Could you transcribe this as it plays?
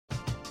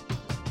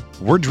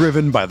We're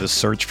driven by the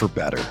search for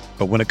better.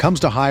 But when it comes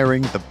to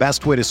hiring, the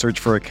best way to search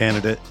for a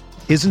candidate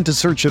isn't to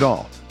search at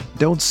all.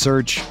 Don't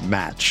search,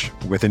 match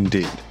with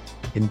Indeed.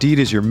 Indeed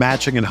is your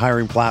matching and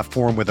hiring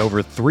platform with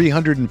over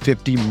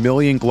 350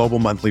 million global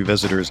monthly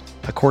visitors,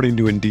 according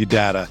to Indeed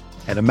data,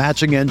 and a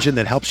matching engine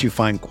that helps you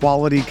find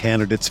quality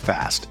candidates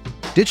fast.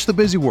 Ditch the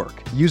busy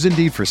work. Use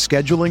Indeed for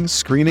scheduling,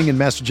 screening, and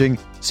messaging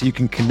so you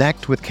can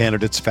connect with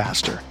candidates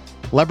faster.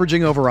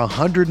 Leveraging over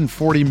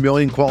 140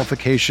 million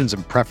qualifications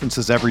and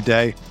preferences every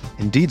day,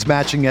 Indeed's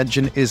matching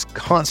engine is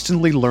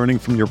constantly learning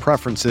from your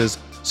preferences,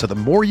 so the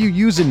more you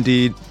use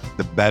Indeed,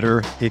 the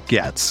better it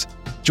gets.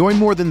 Join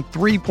more than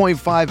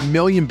 3.5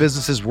 million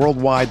businesses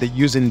worldwide that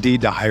use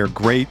Indeed to hire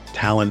great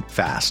talent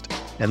fast.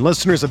 And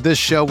listeners of this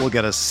show will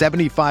get a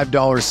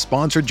 $75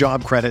 sponsored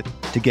job credit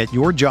to get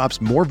your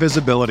jobs more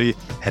visibility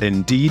at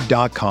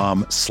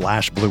Indeed.com/Blue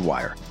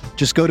Wire.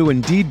 Just go to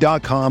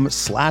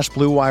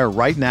Indeed.com/Blue Wire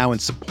right now and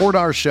support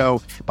our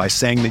show by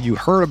saying that you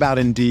heard about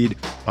Indeed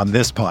on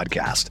this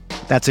podcast.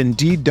 That's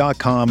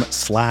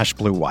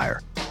Indeed.com/Blue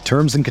Wire.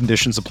 Terms and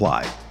conditions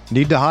apply.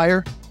 Need to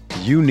hire?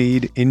 You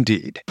need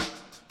Indeed.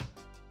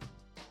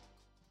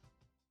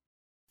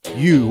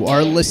 You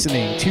are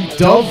listening to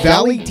Dove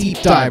Valley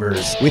Deep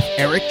Divers with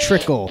Eric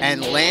Trickle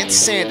and Lance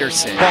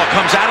Sanderson. Ball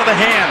comes out of the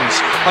hands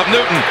of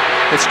Newton.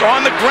 It's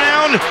on the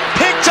ground,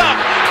 picked up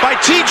by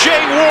T.J.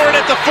 Ward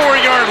at the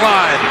 4-yard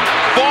line.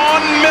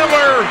 Vaughn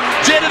Miller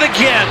did it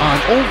again. On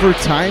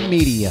Overtime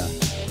Media.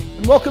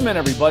 Welcome in,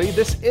 everybody.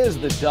 This is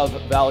the Dove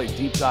Valley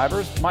Deep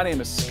Divers. My name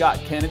is Scott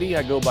Kennedy.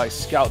 I go by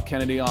Scout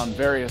Kennedy on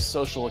various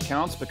social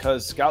accounts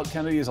because Scout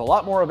Kennedy is a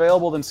lot more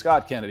available than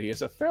Scott Kennedy.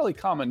 It's a fairly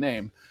common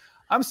name.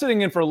 I'm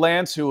sitting in for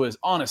Lance, who is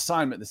on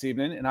assignment this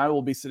evening, and I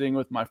will be sitting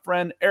with my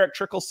friend Eric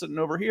Trickle sitting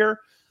over here,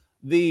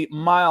 the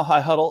Mile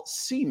High Huddle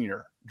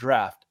senior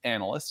draft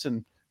analyst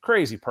and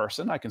crazy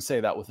person. I can say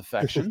that with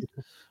affection.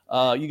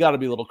 You got to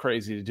be a little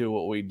crazy to do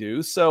what we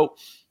do. So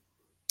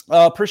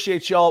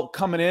appreciate y'all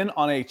coming in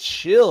on a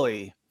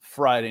chilly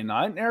Friday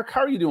night. And Eric,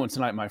 how are you doing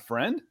tonight, my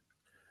friend?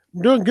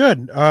 I'm doing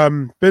good.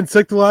 Been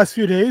sick the last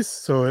few days,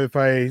 so if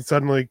I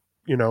suddenly,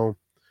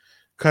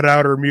 cut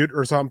out or mute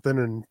or something,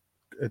 and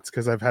it's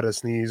because I've had a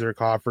sneeze or a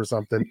cough or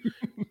something.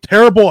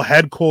 Terrible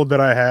head cold that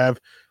I have,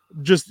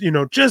 just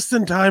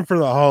in time for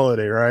the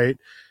holiday, right?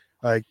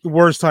 Like the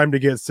worst time to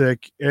get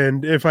sick.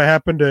 And if I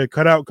happen to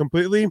cut out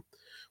completely,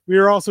 we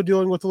are also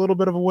dealing with a little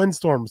bit of a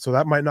windstorm, so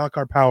that might knock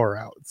our power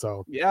out.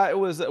 So yeah,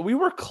 we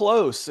were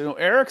close.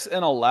 Eric's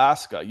in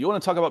Alaska. You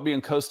want to talk about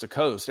being coast to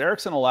coast?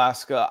 Eric's in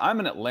Alaska. I'm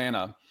in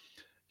Atlanta.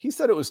 He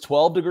said it was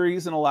 12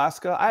 degrees in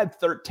Alaska. I had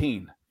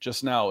 13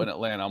 just now in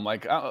Atlanta. I'm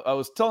like, I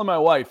was telling my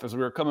wife as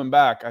we were coming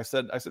back, I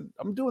said,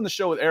 I'm doing the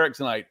show with Eric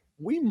tonight.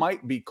 We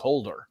might be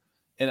colder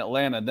in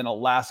Atlanta than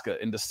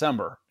Alaska in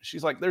December.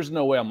 She's like, there's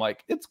no way. I'm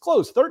like, it's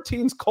close.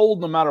 13's cold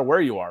no matter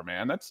where you are,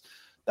 man.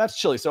 That's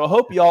chilly. So I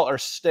hope y'all are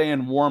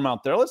staying warm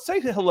out there. Let's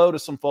say hello to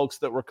some folks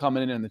that were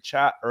coming in the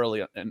chat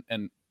early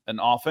and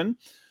often.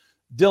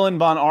 Dylan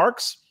Von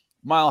Arks,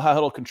 Mile High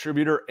Huddle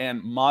contributor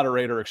and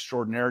moderator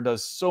extraordinaire,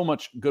 does so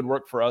much good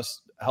work for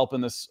us, helping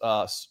this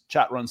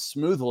chat run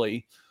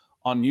smoothly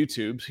on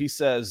YouTube. He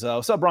says,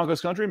 what's up,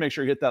 Broncos country? Make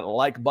sure you hit that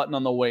like button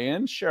on the way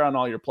in, share on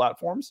all your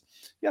platforms.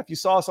 Yeah, if you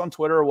saw us on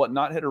Twitter or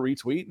whatnot, hit a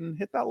retweet and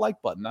hit that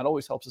like button. That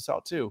always helps us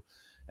out too.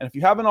 And if you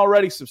haven't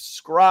already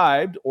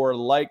subscribed or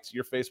liked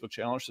your Facebook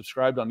channel or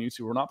subscribed on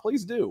YouTube or not,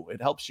 please do.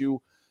 It helps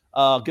you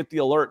get the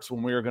alerts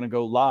when we are going to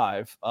go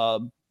live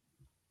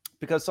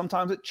because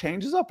sometimes it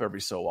changes up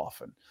every so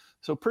often.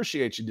 So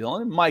appreciate you,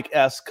 Dylan. Mike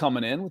S.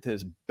 coming in with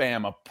his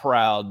Bama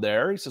proud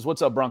there. He says,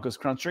 what's up, Broncos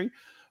country?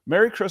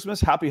 Merry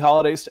Christmas, happy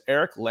holidays to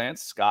Eric,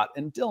 Lance, Scott,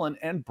 and Dylan,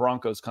 and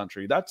Broncos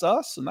country. That's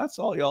us, and that's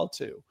all y'all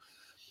too.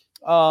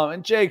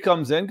 And Jay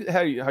comes in.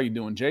 How you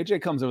doing, Jay? Jay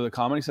comes in with a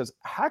comment. He says,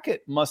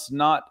 Hackett must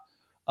not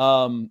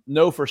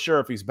know for sure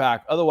if he's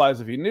back.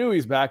 Otherwise, if he knew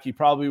he's back, he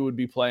probably would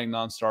be playing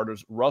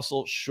non-starters.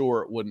 Russell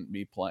sure wouldn't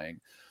be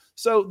playing.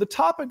 So the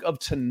topic of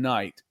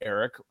tonight,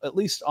 Eric, at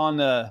least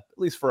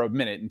for a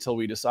minute until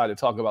we decide to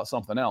talk about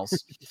something else,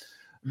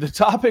 the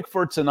topic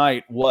for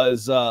tonight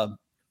was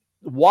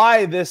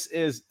why this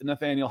is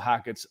Nathaniel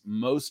Hackett's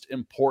most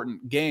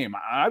important game.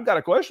 I've got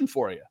a question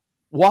for you.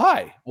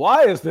 Why?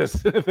 Why is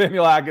this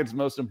Nathaniel Hackett's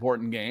most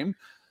important game?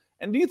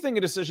 And do you think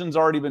a decision's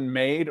already been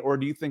made, or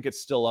do you think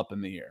it's still up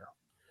in the air?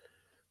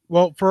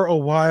 Well, for a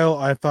while,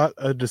 I thought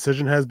a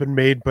decision has been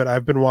made, but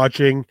I've been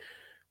watching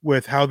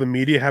with how the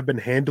media have been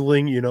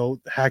handling,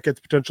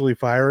 Hackett's potentially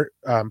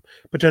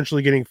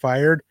getting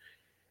fired.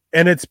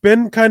 And it's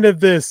been kind of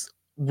this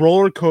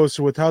roller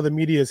coaster with how the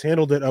media has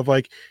handled it of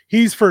like,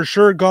 he's for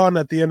sure gone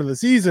at the end of the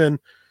season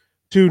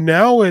to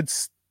now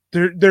it's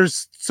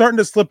there's starting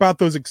to slip out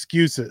those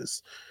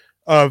excuses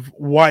of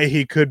why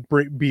he could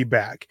be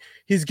back.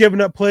 He's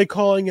given up play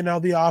calling and now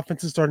the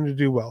offense is starting to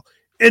do well.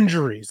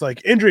 Injuries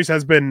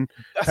has been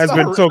that's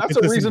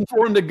a reason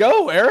for him to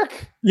go,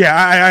 Eric. Yeah,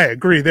 I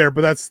agree there,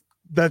 but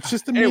that's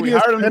just the media. We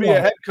hired him to be a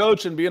head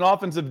coach and be an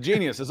offensive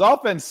genius. His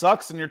offense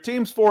sucks and your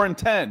team's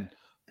 4-10.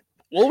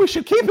 Well, we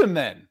should keep him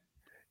then.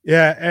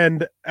 Yeah,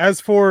 and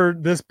as for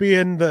this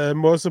being the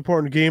most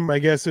important game, I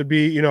guess it'd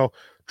be,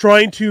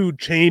 trying to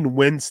chain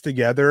wins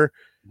together.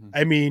 Mhm.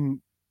 I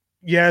mean,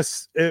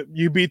 yes,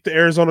 you beat the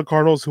Arizona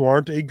Cardinals, who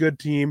aren't a good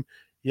team.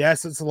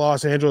 Yes, it's the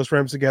Los Angeles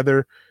Rams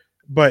together,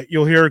 but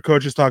you'll hear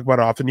coaches talk about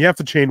it often. You have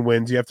to chain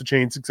wins. You have to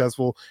chain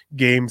successful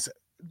games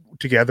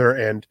together,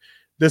 and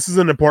this is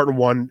an important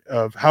one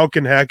of how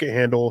can Hackett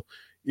handle,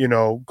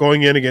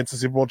 going in against the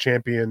Super Bowl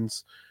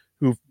champions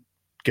who,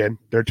 again,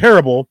 they're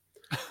terrible.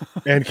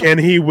 And can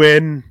he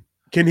win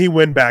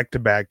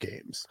back-to-back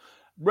games?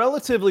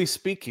 Relatively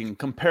speaking,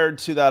 compared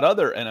to that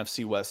other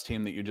NFC West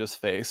team that you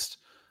just faced,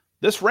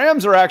 this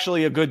Rams are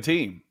actually a good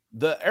team.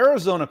 The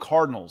Arizona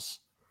Cardinals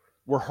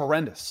were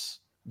horrendous.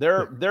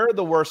 They're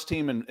the worst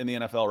team in the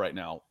NFL right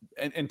now.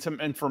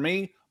 And for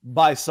me,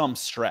 by some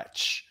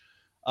stretch.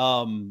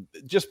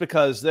 Just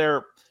because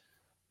they're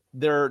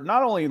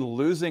not only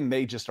losing,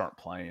 they just aren't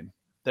playing.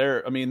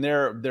 They're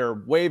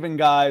waiving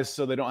guys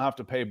so they don't have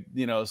to pay,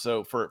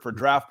 so for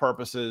draft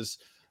purposes,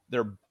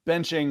 they're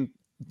benching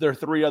their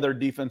 3 other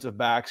defensive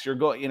backs. You're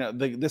going,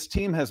 this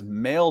team has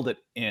mailed it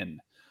in.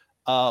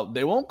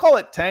 They won't call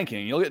it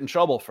tanking. You'll get in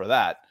trouble for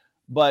that.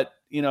 But,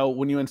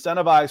 when you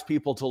incentivize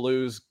people to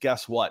lose,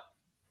 guess what?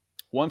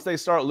 Once they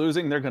start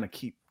losing, they're going to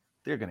keep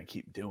doing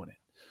it.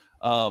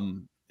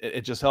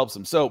 It just helps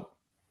them. So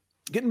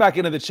getting back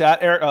into the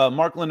chat,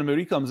 Mark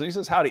Lindamoody comes in. He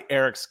says, howdy,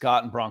 Eric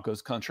Scott in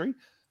Broncos country.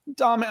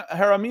 Dom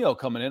Jaramillo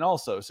coming in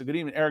also. So good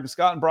evening, Eric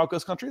Scott in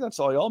Broncos country. That's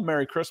all y'all.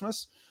 Merry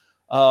Christmas.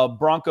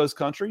 Broncos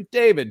country.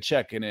 David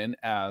checking in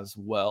as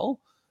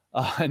well.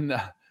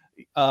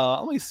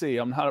 Let me see.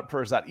 I'm not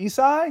per that.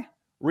 Isai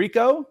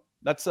Rico.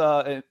 That's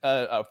a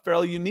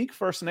fairly unique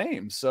first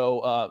name.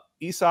 So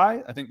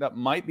Isai, I think that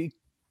might be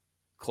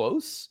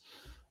close.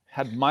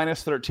 Had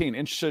 -13.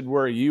 Interested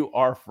where you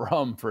are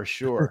from for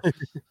sure.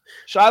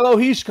 Shiloh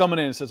Heesh coming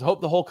in and says,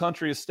 hope the whole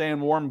country is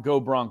staying warm. Go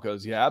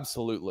Broncos. Yeah,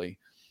 absolutely.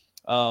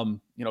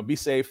 Be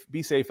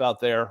safe out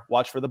there.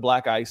 Watch for the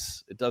black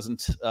ice. It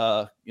doesn't,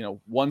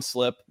 one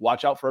slip.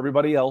 Watch out for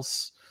everybody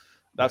else.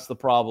 That's the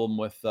problem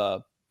with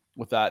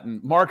that.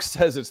 And Mark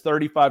says it's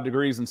 35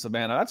 degrees in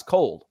Savannah. That's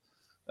cold.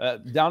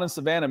 Down in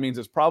Savannah means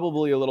it's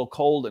probably a little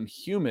cold and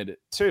humid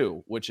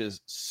too, which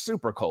is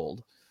super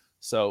cold.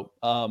 So,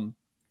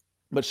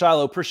 but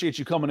Shiloh, appreciate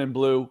you coming in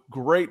blue.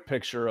 Great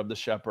picture of the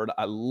Shepherd.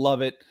 I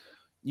love it.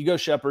 You go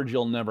Shepherd,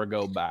 you'll never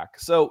go back.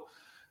 So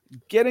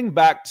getting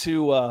back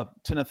to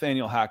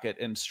Nathaniel Hackett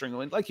and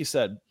Stringland, like you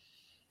said,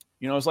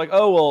 it's like,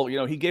 oh,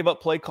 well, he gave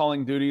up play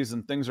calling duties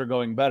and things are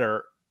going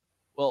better.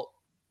 Well,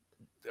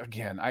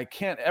 again, I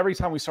can't, every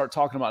time we start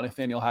talking about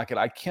Nathaniel Hackett,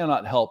 I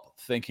cannot help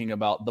thinking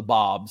about the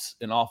Bobs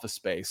in Office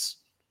Space.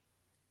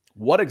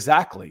 What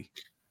exactly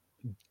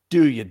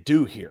do you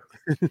do here?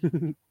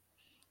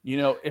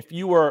 If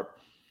you were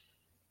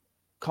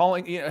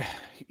calling,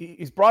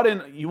 he's brought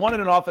in, you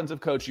wanted an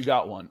offensive coach, you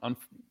got one.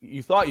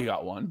 You thought you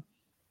got one.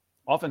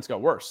 Offense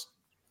got worse.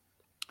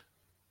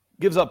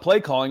 Gives up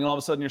play calling, and all of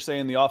a sudden you're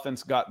saying the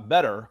offense got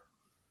better.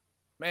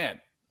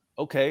 Man,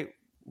 okay,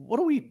 what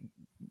do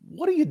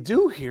you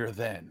do here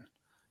then?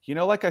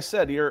 Like I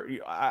said,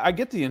 I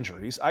get the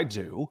injuries, I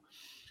do,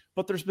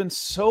 but there's been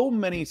so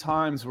many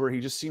times where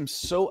he just seems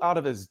so out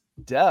of his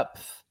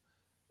depth.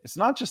 It's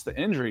not just the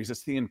injuries,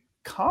 it's the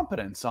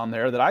incompetence on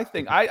there that I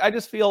think I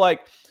just feel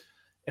like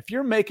if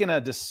you're making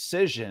a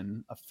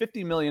decision, a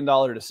 $50 million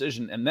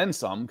decision, and then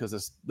some, because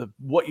it's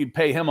what you'd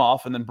pay him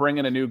off and then bring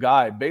in a new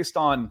guy based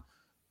on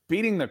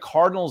beating the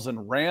Cardinals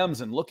and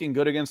Rams and looking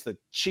good against the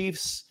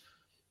Chiefs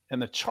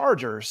and the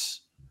Chargers,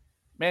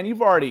 man,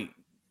 your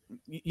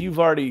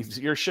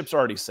ship's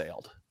already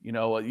sailed.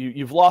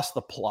 You've lost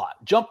the plot,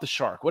 jump the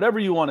shark, whatever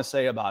you want to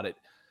say about it.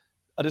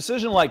 A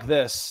decision like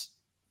this,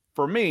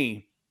 for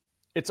me,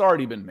 it's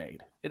already been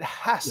made. It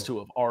has to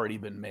have already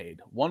been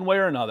made one way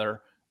or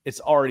another. It's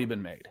already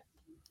been made.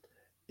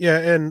 Yeah.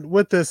 And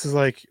with this is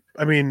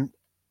on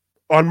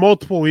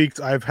multiple weeks,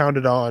 I've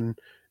hounded on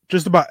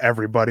just about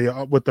everybody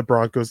with the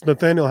Broncos.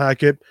 Nathaniel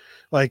Hackett,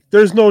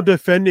 there's no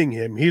defending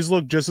him. He's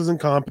looked just as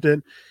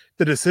incompetent.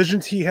 The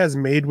decisions he has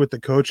made with the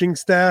coaching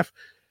staff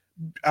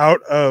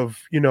out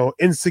of,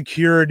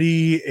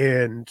 insecurity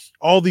and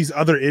all these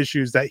other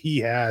issues that he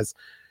has,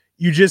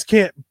 you just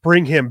can't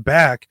bring him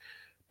back.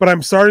 But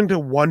I'm starting to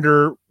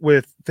wonder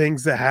with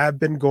things that have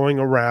been going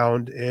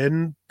around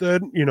in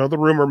the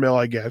rumor mill,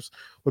 I guess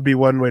would be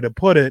one way to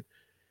put it,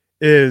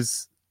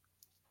 is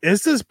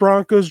this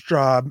Broncos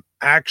job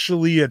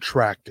actually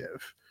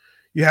attractive?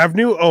 You have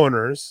new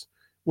owners,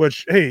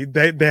 which, hey,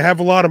 they have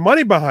a lot of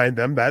money behind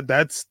them.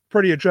 That's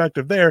pretty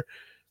attractive there.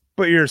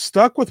 But you're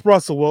stuck with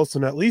Russell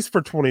Wilson, at least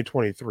for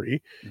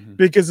 2023,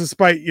 because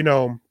despite,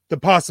 the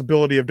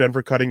possibility of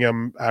Denver cutting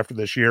him after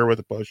this year with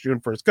a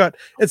post-June 1st cut,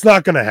 it's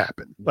not going to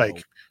happen. No.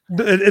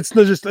 It's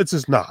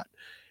just not.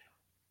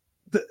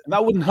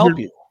 That wouldn't help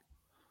you.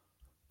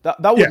 That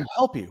wouldn't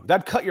help you.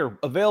 That'd cut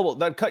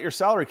your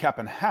salary cap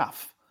in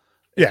half.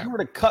 If you were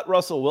to cut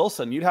Russell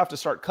Wilson, you'd have to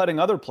start cutting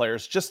other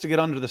players just to get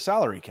under the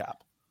salary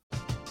cap.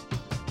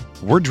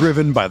 We're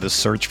driven by the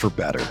search for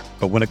better.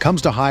 But when it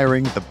comes to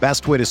hiring, the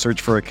best way to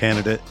search for a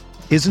candidate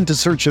isn't to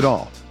search at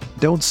all.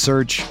 Don't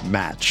search,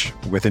 match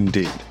with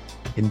Indeed.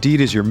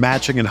 Indeed is your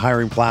matching and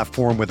hiring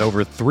platform with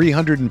over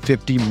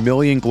 350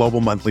 million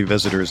global monthly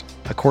visitors,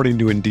 according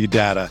to Indeed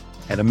data,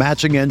 and a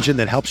matching engine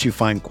that helps you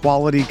find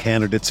quality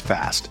candidates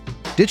fast.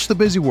 Ditch the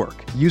busy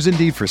work. Use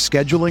Indeed for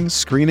scheduling,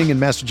 screening,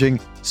 and messaging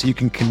so you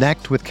can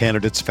connect with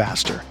candidates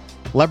faster.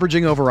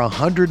 Leveraging over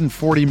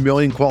 140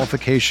 million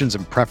qualifications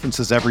and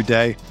preferences every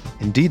day,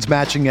 Indeed's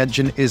matching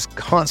engine is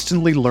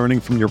constantly learning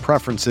from your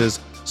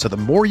preferences, so the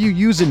more you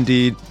use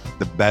Indeed,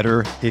 the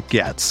better it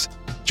gets.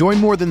 Join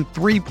more than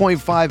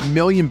 3.5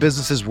 million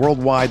businesses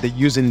worldwide that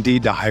use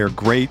Indeed to hire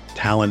great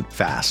talent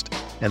fast.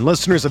 And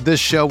listeners of this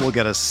show will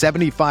get a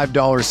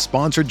 $75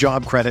 sponsored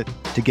job credit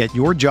to get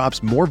your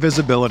jobs more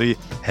visibility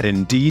at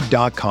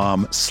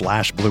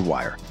Indeed.com/Blue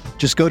Wire.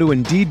 Just go to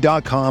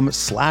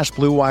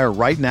Indeed.com/Blue Wire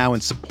right now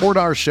and support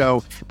our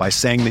show by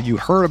saying that you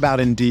heard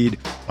about Indeed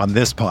on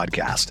this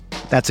podcast.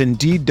 That's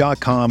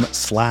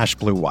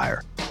Indeed.com/Blue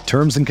Wire.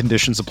 Terms and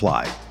conditions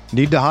apply.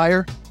 Need to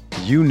hire?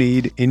 You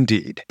need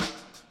Indeed.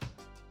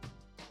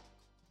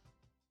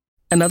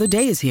 Another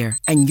day is here,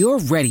 and you're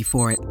ready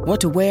for it.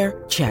 What to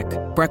wear? Check.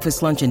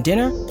 Breakfast, lunch, and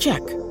dinner?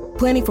 Check.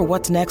 Planning for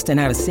what's next and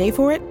how to save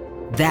for it?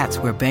 That's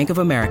where Bank of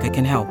America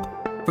can help.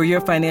 For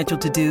your financial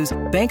to-dos,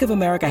 Bank of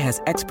America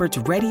has experts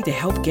ready to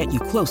help get you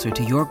closer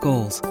to your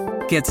goals.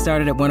 Get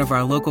started at one of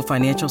our local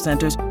financial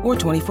centers or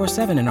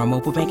 24/7 in our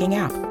mobile banking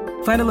app.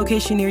 Find a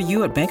location near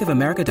you at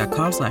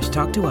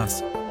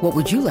bankofamerica.com/talktous. What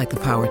would you like the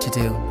power to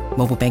do?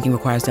 Mobile banking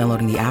requires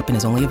downloading the app and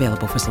is only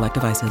available for select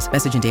devices.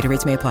 Message and data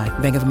rates may apply.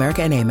 Bank of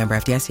America NA, member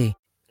FDIC.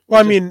 Well,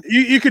 I mean,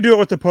 you could do it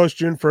with the post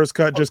June 1st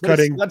cut, just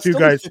cutting two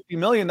guys. 50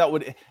 million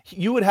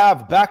you would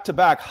have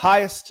back-to-back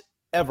highest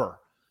ever.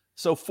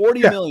 So 40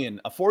 million,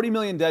 a 40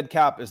 million dead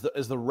cap is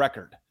the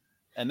record.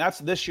 And that's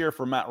this year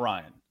for Matt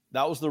Ryan.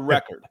 That was the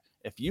record.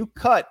 If you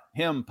cut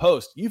him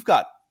post, you've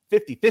got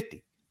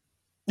 50-50.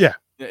 Yeah.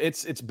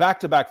 It's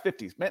back-to-back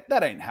 50s. Man,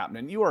 that ain't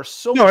happening. You are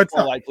so much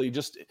more likely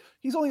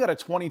he's only got a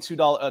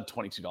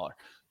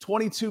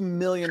 $22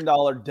 million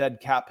dead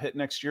cap hit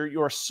next year.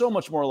 You are so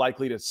much more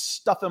likely to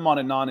stuff him on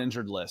a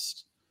non-injured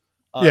list.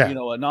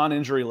 A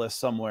non-injury list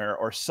somewhere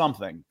or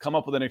something. Come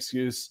up with an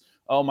excuse.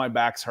 Oh, my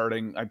back's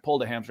hurting. I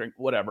pulled a hamstring,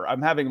 whatever.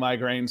 I'm having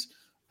migraines.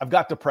 I've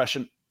got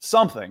depression,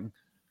 something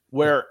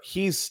where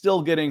he's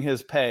still getting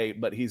his pay,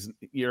 but he's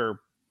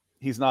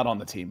not on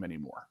the team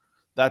anymore.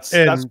 That's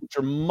what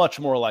you're much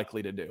more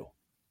likely to do.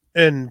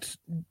 And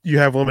you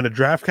have limited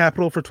draft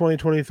capital for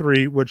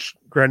 2023, which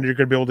granted you're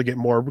going to be able to get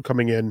more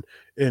coming in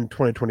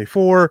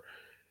 2024.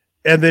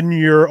 And then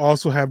you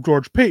also have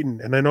George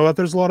Paton. And I know that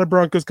there's a lot of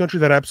Broncos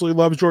country that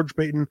absolutely loves George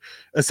Paton,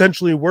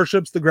 essentially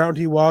worships the ground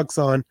he walks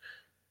on.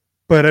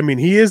 But I mean,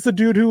 he is the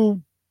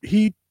dude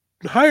he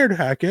hired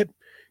Hackett.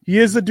 He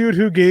is the dude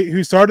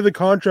who started the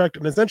contract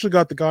and essentially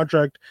got the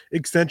contract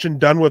extension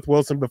done with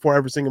Wilson before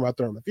ever seeing him out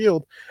there on the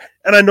field.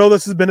 And I know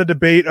this has been a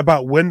debate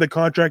about when the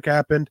contract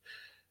happened.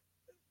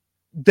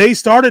 They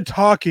started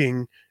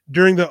talking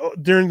during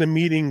the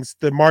meetings,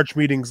 the March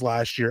meetings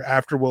last year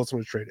after Wilson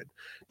was traded.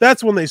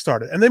 That's when they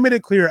started. And they made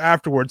it clear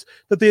afterwards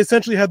that they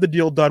essentially had the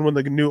deal done when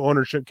the new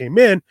ownership came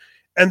in,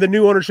 and the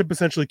new ownership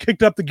essentially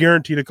kicked up the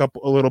guaranteed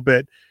a little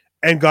bit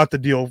and got the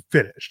deal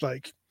finished.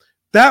 Like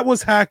that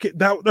was Hackett,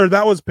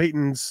 that was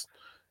Peyton's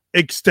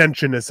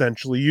extension,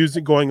 essentially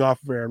going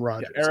off of Aaron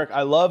Rodgers. Yeah, Eric,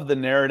 I love the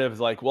narrative.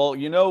 Like, well,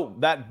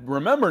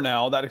 remember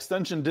now that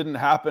extension didn't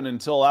happen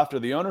until after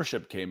the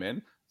ownership came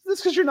in. That's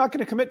because you're not going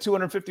to commit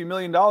 $250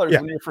 million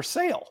when you're for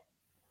sale.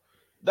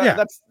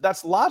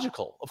 That's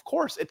logical. Of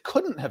course, it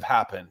couldn't have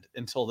happened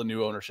until the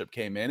new ownership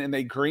came in and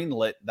they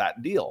greenlit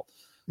that deal.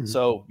 Mm-hmm.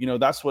 So,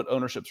 that's what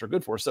ownerships are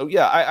good for. So,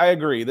 yeah, I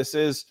agree. This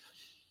is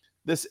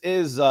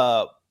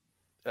a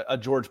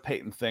George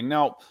Paton thing.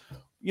 Now,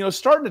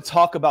 starting to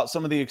talk about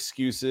some of the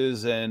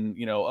excuses and,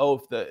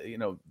 because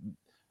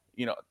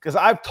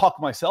I've talked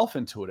myself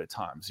into it at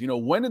times.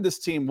 When did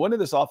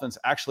this offense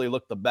actually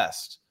look the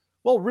best?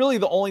 Well, really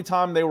the only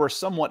time they were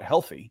somewhat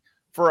healthy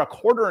for a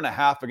quarter and a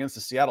half against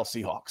the Seattle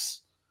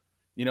Seahawks.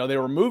 They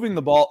were moving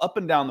the ball up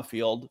and down the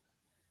field,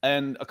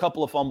 and a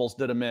couple of fumbles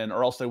did them in,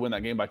 or else they win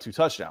that game by 2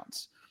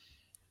 touchdowns.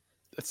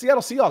 The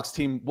Seattle Seahawks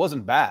team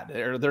wasn't bad.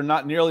 They're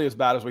not nearly as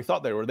bad as we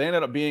thought they were. They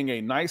ended up being a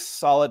nice,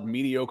 solid,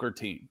 mediocre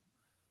team,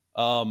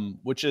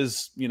 which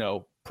is,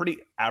 pretty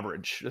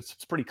average.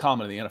 It's pretty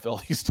common in the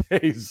NFL these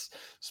days,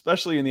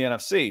 especially in the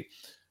NFC.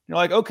 You're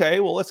like, okay,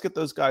 well, let's get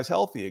those guys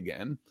healthy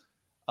again.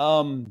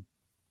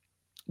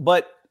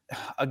 But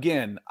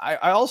again,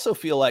 I also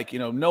feel like,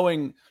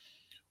 knowing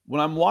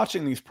when I'm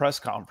watching these press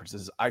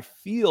conferences, I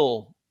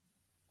feel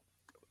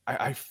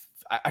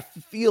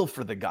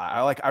for the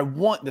guy. I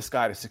want this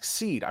guy to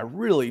succeed. I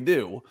really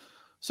do.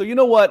 So you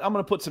know what? I'm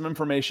going to put some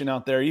information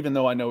out there, even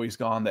though I know he's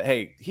gone, that,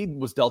 hey, he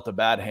was dealt a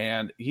bad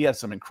hand. He had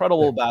some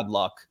incredible bad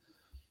luck.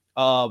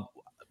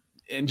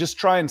 And just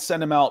try and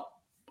send him out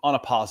on a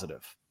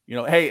positive.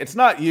 Hey, it's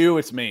not you,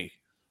 it's me.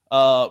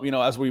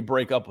 As we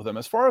break up with him.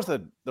 As far as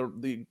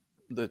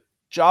the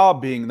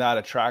job being that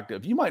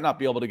attractive, you might not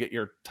be able to get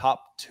your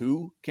top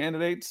 2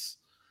 candidates.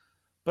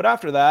 But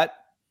after that,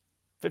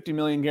 $50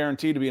 million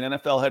guaranteed to be an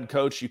NFL head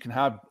coach. You can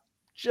have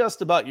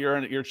just about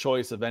your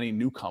choice of any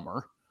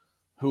newcomer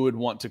who would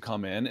want to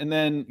come in. And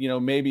then,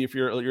 maybe if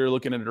you're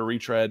looking at a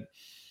retread,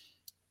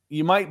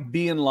 you might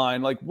be in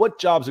line. Like, what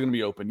jobs are going to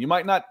be open? You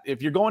might not,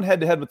 if you're going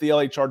head to head with the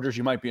LA Chargers,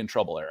 you might be in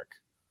trouble, Eric.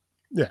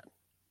 Yeah.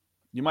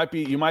 You might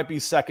be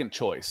second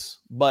choice,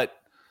 but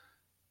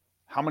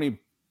how many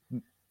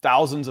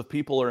thousands of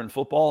people are in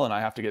football and I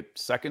have to get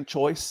second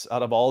choice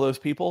out of all those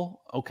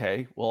people?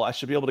 Okay, well, I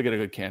should be able to get a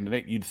good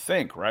candidate, you'd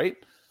think, right?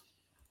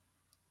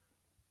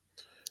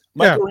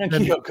 Michael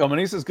Ranquillo coming.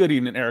 He says, good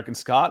evening, Eric and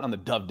Scott on the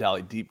Dove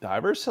Valley Deep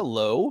Divers.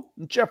 Hello.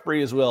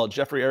 Jeffrey as well.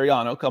 Jeffrey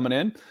Ariano coming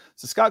in.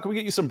 So, Scott, can we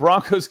get you some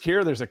Broncos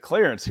gear? There's a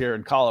clearance here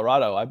in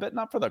Colorado. I bet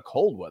not for the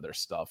cold weather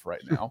stuff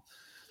right now.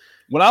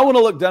 When I want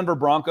to look Denver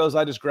Broncos,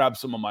 I just grab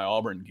some of my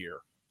Auburn gear.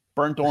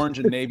 Burnt orange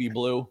and navy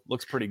blue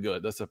looks pretty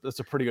good. That's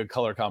a pretty good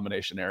color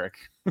combination, Eric.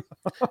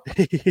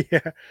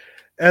 Yeah.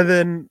 And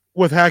then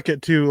with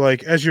Hackett too,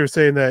 like as you were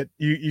saying that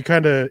you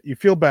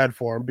feel bad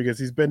for him because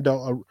he's been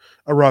dealt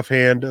a rough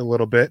hand a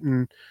little bit.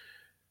 And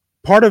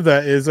part of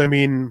that is, I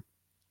mean,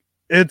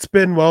 it's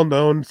been well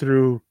known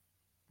through,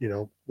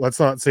 let's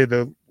not say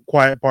the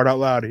quiet part out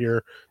loud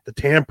here, the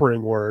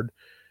tampering word,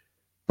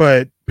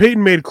 but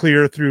Peyton made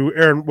clear through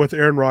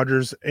Aaron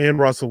Rodgers and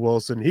Russell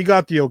Wilson, he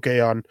got the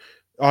okay on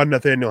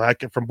Nathaniel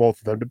Hackett from both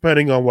of them,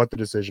 depending on what the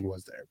decision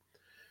was there.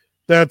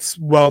 That's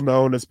well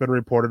known. It's been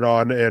reported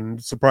on,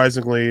 and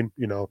surprisingly,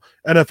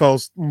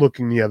 NFL's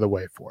looking the other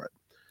way for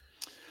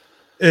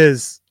it.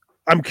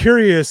 I'm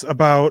curious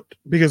about,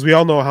 because we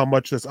all know how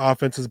much this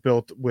offense is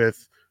built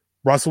with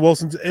Russell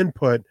Wilson's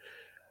input.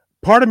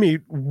 Part of me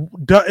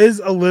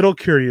is a little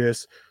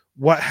curious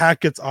what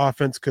Hackett's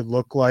offense could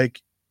look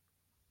like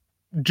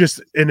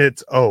just in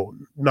its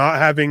own, not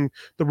having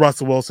the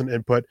Russell Wilson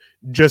input,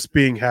 just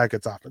being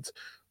Hackett's offense.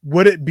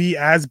 Would it be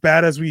as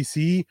bad as we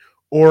see,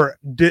 or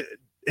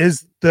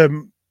is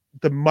the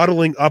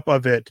muddling up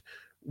of it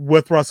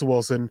with Russell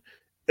Wilson,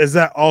 is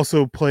that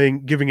also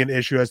giving an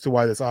issue as to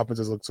why this offense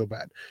has looked so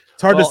bad?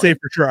 It's hard to say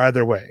for sure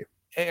either way.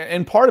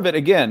 And part of it,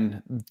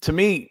 again, to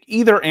me,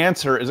 either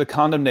answer is a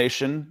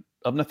condemnation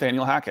of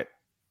Nathaniel Hackett.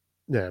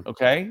 Yeah.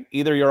 Okay.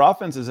 Either your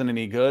offense isn't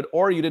any good,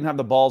 or you didn't have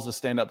the balls to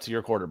stand up to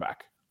your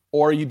quarterback,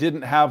 or you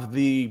didn't have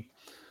the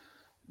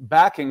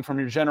backing from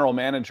your general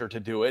manager to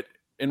do it,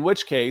 in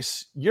which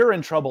case you're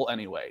in trouble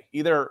anyway.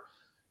 Either,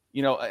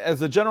 as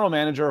the general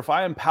manager, if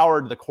I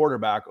empowered the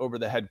quarterback over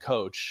the head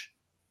coach,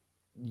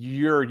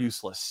 you're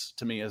useless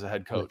to me as a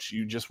head coach.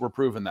 You just were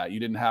proven that you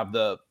didn't have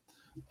the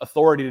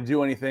authority to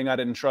do anything. I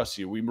didn't trust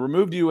you. We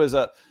removed you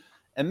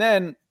and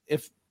then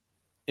if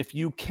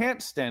you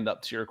can't stand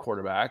up to your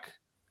quarterback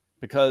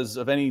because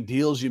of any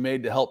deals you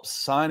made to help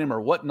sign him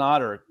or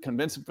whatnot, or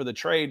convince him for the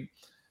trade,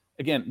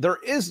 again, there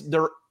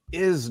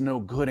is no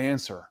good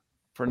answer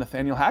for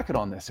Nathaniel Hackett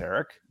on this,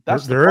 Eric.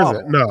 That's there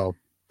isn't. No,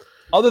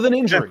 other than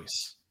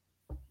injuries.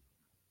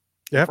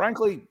 Yeah.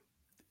 Frankly,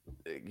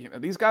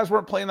 these guys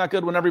weren't playing that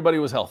good when everybody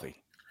was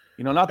healthy.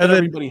 Not that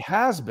everybody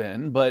has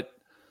been, but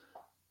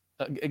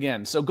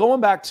again, so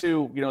going back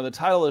to, the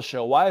title of the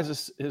show, why is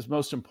this his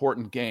most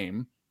important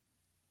game?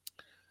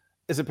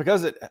 Is it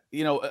because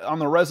on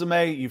the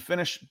resume, you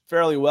finish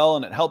fairly well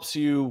and it helps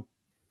you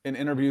in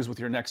interviews with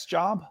your next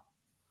job?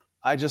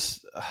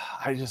 There's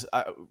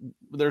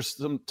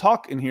some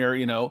talk in here,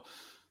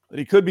 that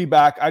he could be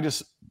back. I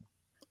just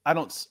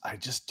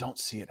don't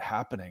see it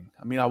happening.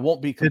 I mean, I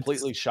won't be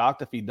completely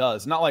shocked if he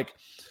does. Not like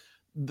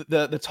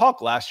the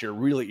talk last year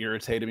really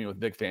irritated me with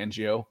Vic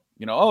Fangio.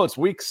 It's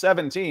week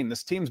 17.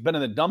 This team's been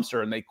in the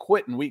dumpster and they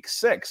quit in week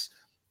 6.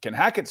 Can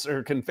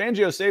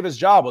Fangio save his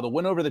job with a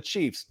win over the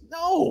Chiefs?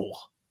 No,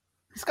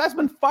 this guy's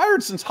been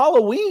fired since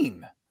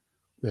Halloween.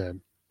 Yeah.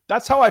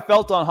 That's how I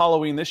felt on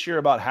Halloween this year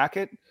about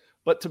Hackett.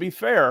 But to be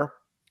fair,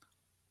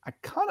 I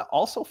kind of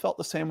also felt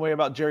the same way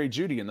about Jerry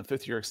Jeudy in the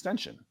 5th-year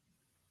extension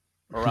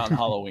around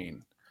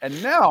Halloween.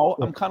 And now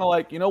I'm kind of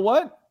like, you know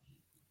what?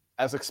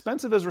 As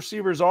expensive as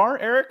receivers are,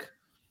 Eric,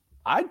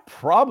 I'd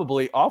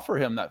probably offer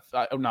him that.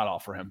 Not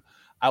offer him.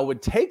 I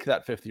would take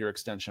that 5th-year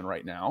extension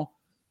right now.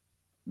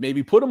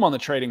 Maybe put him on the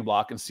trading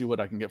block and see what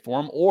I can get for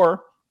him,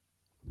 or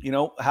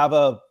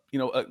have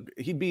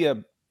he'd be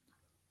a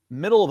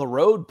middle of the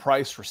road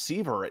price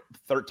receiver at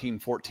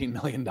 $13-14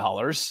 million.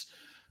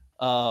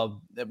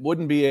 It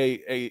wouldn't be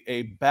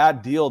a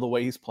bad deal the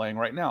way he's playing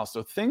right now.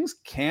 So things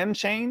can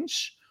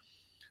change.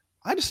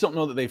 I just don't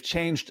know that they've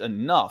changed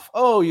enough.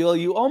 Oh,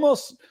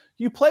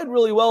 you played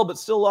really well, but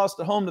still lost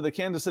at home to the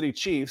Kansas City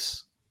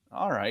Chiefs.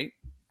 All right,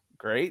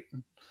 great.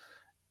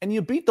 And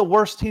you beat the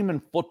worst team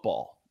in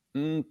football.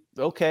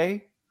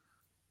 Okay.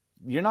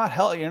 You're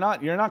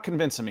not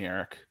convincing me,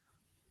 Eric.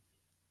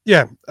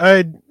 Yeah,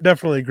 I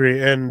definitely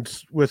agree.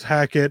 And with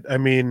Hackett, I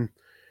mean,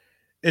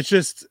 it's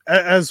just,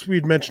 as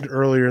we'd mentioned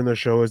earlier in the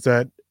show, is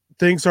that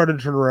things started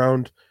to turn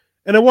around,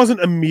 and it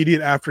wasn't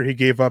immediate after he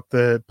gave up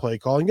the play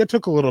calling. It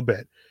took a little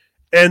bit.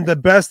 And the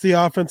best the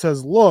offense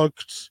has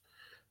looked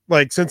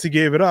like since he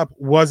gave it up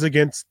was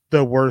against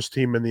the worst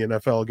team in the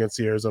NFL, against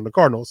the Arizona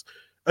Cardinals,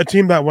 a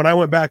team that when I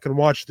went back and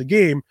watched the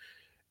game,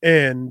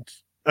 and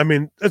I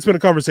mean, it's been a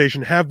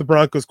conversation. Have the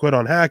Broncos quit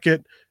on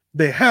Hackett?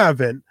 They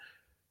haven't.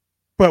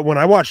 But when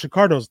I watch the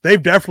Cardinals,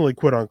 they've definitely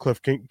quit on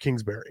Cliff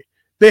Kingsbury.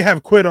 They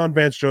have quit on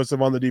Vance Joseph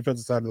on the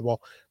defensive side of the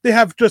ball. They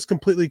have just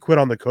completely quit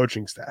on the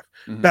coaching staff.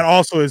 Mm-hmm. That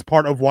also is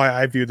part of why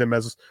I view them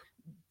as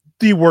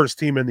the worst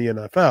team in the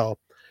NFL.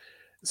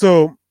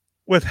 So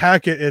with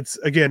Hackett,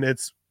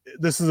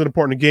 this is an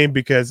important game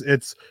because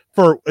it's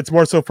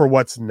more so for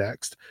what's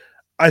next.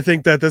 I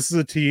think that this is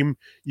a team,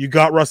 you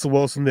got Russell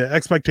Wilson, the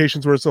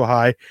expectations were so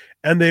high,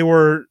 and they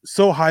were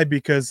so high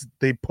because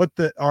they put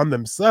that on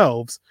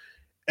themselves,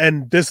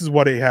 and this is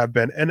what it have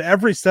been. And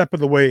every step of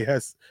the way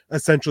has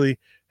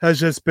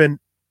just been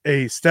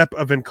a step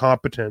of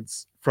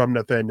incompetence from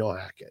Nathaniel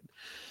Hackett.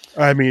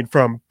 I mean,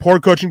 from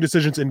poor coaching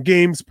decisions in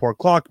games, poor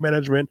clock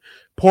management,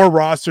 poor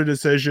roster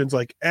decisions,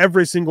 like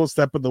every single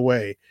step of the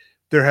way,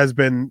 there has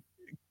been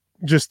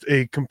just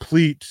a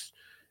complete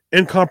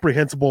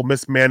incomprehensible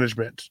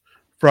mismanagement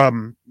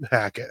from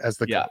Hackett as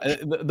the coach.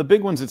 The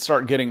big ones that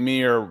start getting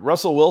me are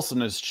Russell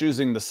Wilson is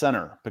choosing the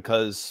center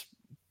because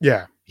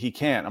he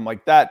can't. I'm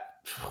like, that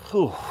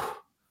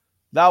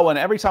one,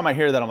 every time I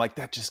hear that, I'm like,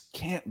 that just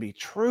can't be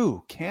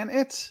true, can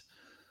it?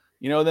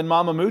 Then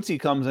Mama Muti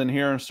comes in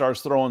here and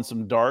starts throwing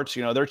some darts.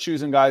 They're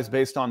choosing guys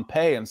based on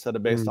pay instead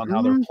of based on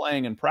how they're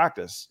playing in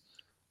practice.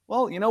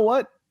 Well, you know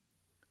what?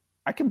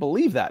 I can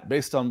believe that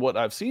based on what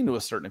I've seen to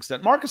a certain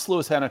extent. Marcus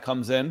Lewis-Hanna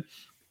comes in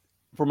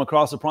from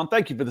across the front.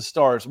 Thank you for the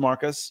stars,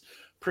 Marcus.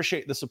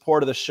 Appreciate the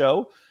support of the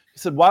show. He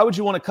said, why would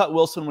you want to cut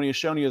Wilson when he has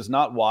shown he is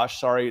not washed?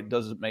 Sorry, it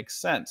doesn't make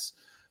sense.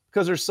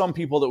 Because there's some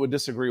people that would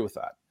disagree with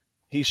that.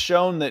 He's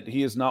shown that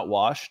he is not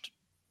washed.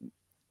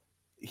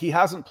 He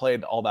hasn't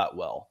played all that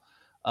well.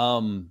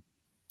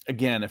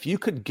 Again, if you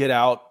could get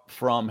out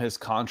from his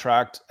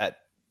contract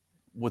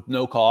with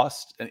no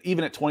cost, and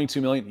even at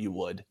 $22 million, you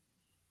would.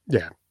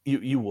 Yeah,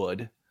 you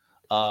would.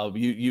 But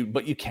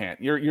you can't.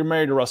 You're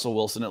married to Russell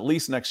Wilson at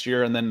least next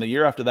year, and then the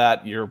year after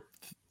that, you're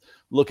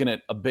looking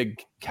at a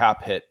big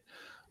cap hit.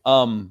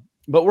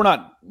 But we're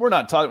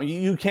not talking.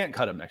 You can't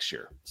cut him next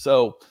year.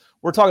 So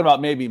we're talking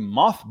about maybe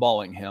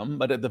mothballing him,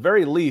 but at the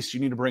very least, you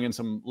need to bring in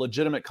some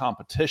legitimate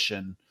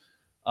competition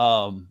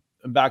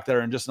back there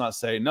and just not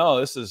say, no,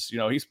 this is,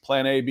 he's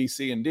plan A, B,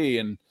 C, and D.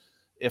 And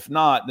if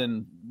not,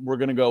 then we're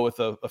going to go with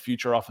a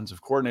future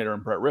offensive coordinator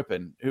in Brett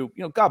Rippon, who,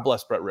 God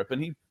bless Brett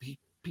Rippon. He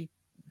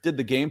did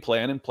the game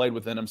plan and played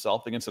within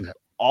himself against an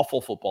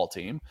awful football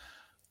team.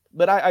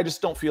 But I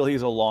just don't feel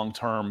he's a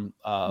long-term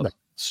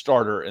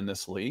starter in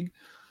this league.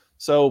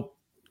 So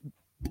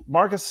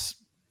Marcus,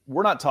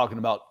 we're not talking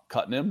about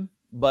cutting him,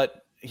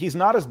 but he's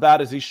not as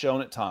bad as he's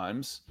shown at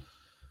times.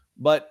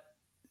 But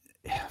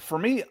for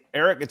me,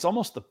 Eric, it's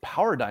almost the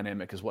power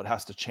dynamic is what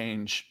has to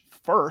change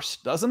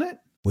first, doesn't it?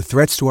 With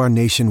threats to our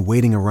nation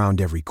waiting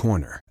around every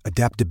corner,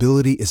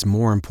 adaptability is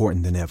more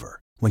important than ever.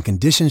 When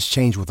conditions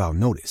change without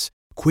notice,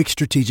 quick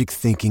strategic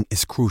thinking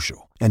is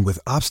crucial. And with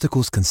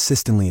obstacles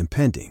consistently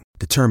impending,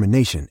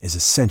 determination is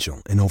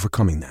essential in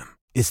overcoming them.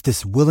 It's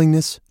this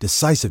willingness,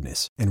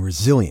 decisiveness, and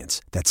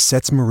resilience that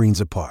sets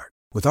Marines apart.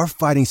 With our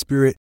fighting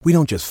spirit, we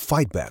don't just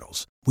fight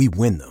battles, we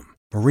win them.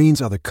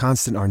 Marines are the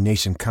constant our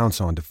nation counts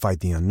on to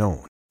fight the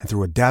unknown. And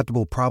through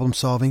adaptable problem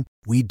solving,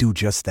 we do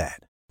just that.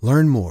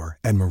 Learn more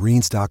at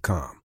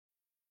marines.com.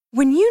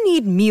 When you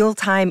need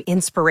mealtime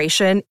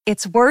inspiration,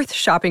 it's worth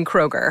shopping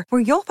Kroger, where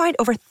you'll find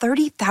over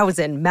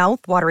 30,000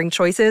 mouth-watering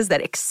choices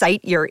that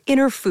excite your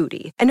inner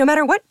foodie. And no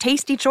matter what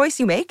tasty choice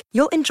you make,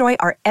 you'll enjoy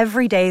our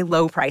everyday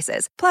low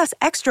prices, plus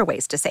extra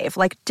ways to save,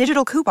 like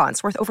digital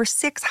coupons worth over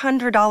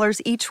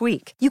 $600 each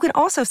week. You can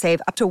also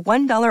save up to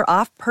 $1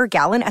 off per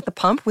gallon at the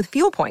pump with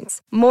fuel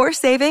points. More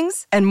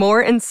savings and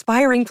more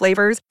inspiring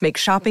flavors make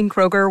shopping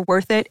Kroger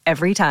worth it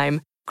every time.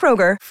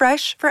 Kroger,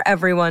 fresh for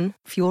everyone.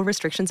 Fuel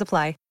restrictions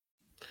apply.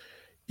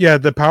 Yeah,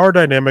 the power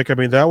dynamic, I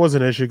mean, that was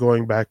an issue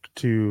going back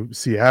to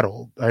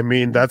Seattle. I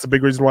mean, that's a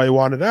big reason why he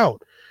wanted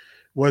out,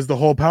 was the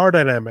whole power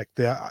dynamic,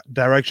 the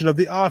direction of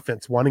the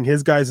offense, wanting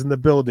his guys in the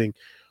building.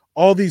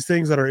 All these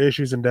things that are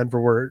issues in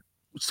Denver were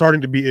starting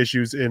to be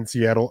issues in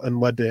Seattle and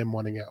led to him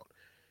wanting out.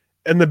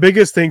 And the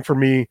biggest thing for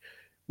me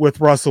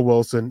with Russell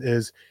Wilson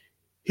is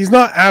he's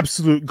not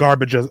absolute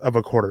garbage of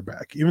a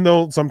quarterback. Even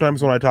though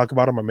sometimes when I talk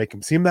about him, I make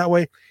him seem that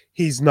way,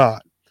 he's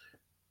not.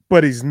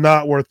 But he's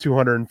not worth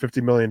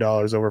 $250 million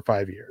over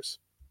 5 years.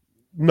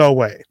 No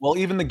way. Well,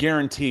 even the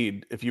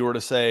guaranteed, if you were to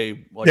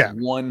say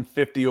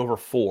 150 over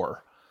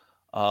 4,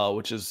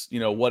 which is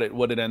what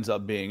it ends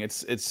up being,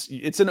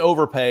 it's an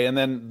overpay, and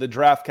then the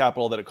draft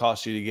capital that it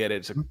costs you to get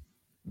it.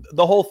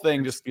 The whole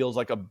thing just feels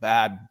like a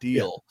bad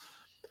deal,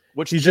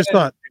 which he's just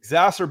not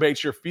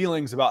exacerbates your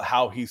feelings about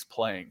how he's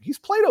playing. He's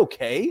played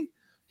okay.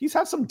 He's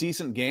had some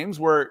decent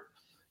games where.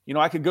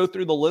 I could go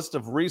through the list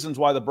of reasons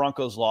why the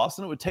Broncos lost,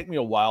 and it would take me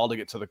a while to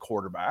get to the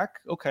quarterback.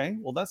 Okay,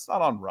 well, that's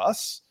not on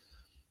Russ.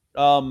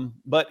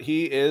 But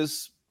he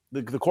is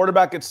the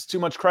quarterback gets too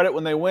much credit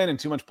when they win and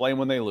too much blame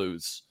when they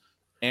lose.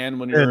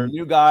 And when you're a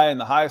new guy and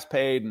the highest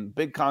paid and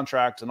big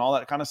contract and all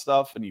that kind of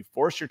stuff, and you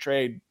force your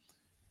trade,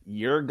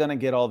 you're going to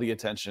get all the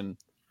attention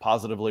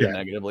positively or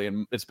negatively.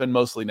 And it's been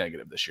mostly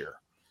negative this year.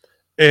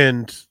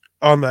 And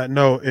on that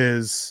note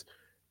is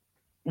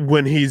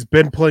when he's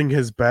been playing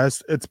his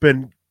best, it's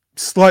been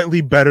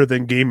slightly better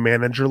than game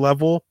manager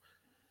level.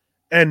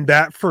 And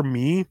that, for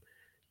me,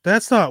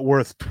 that's not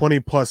worth 20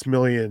 plus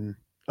million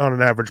on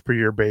an average per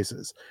year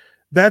basis.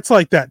 That's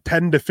like that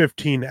 10 to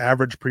 15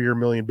 average per year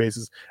million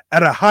basis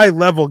at a high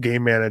level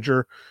game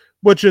manager,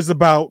 which is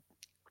about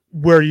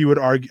where you would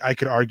argue, I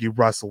could argue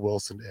Russell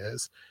Wilson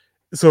is.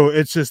 So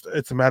it's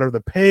a matter of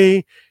the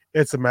pay.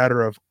 It's a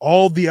matter of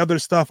all the other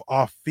stuff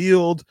off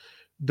field,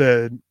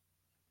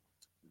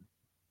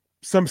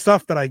 some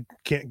stuff that I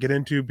can't get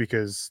into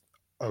because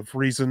of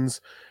reasons,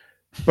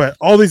 but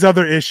all these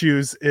other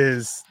issues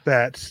is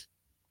that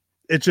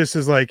it just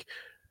is like,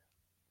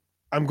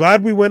 I'm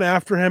glad we went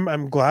after him.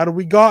 I'm glad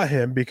we got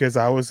him because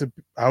I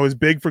was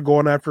big for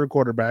going after a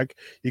quarterback.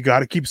 You got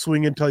to keep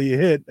swinging until you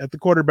hit at the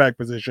quarterback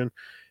position.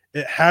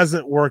 It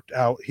hasn't worked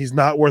out. He's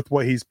not worth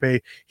what he's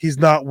paid. He's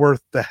not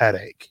worth the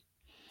headache.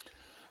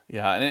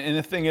 Yeah, and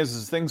the thing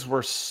is things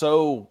were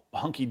so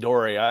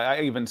hunky-dory.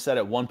 I even said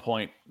at one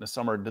point this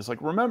summer, just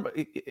like, remember,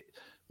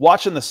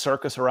 watching the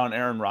circus around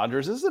Aaron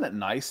Rodgers, isn't it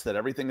nice that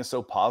everything is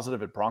so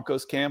positive at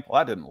Broncos camp?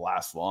 Well, that didn't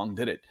last long,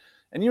 did it?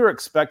 And you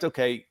expect,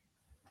 okay,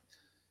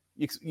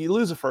 you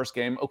lose the first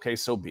game, okay,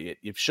 so be it.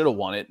 You should have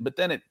won it, but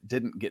then it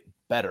didn't get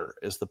better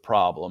is the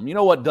problem. You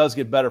know what does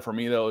get better for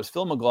me, though, is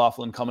Phil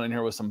McLaughlin coming in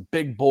here with some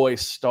big boy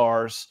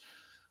stars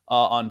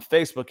on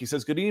Facebook. He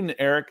says, good evening,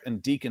 Eric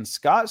and Deacon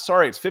Scott.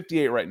 Sorry, it's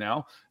 58 right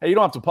now. Hey, you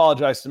don't have to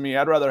apologize to me.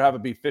 I'd rather have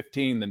it be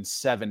 15 than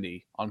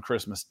 70 on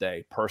Christmas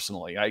Day,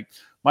 personally.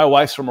 My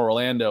wife's from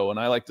Orlando, and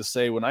I like to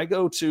say when I get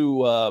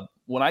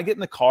in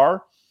the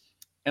car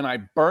and I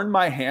burn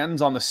my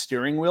hands on the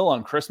steering wheel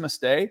on Christmas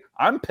Day,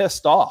 I'm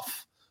pissed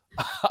off.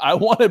 I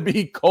want to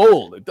be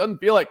cold. It doesn't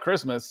feel like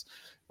Christmas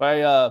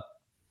if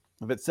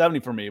it's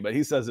 70 for me, but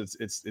he says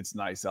it's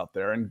nice out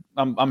there, and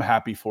I'm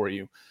happy for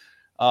you.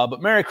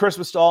 But Merry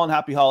Christmas to all and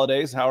Happy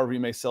Holidays, however you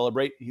may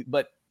celebrate.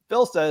 But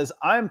Phil says,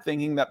 I'm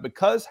thinking that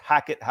because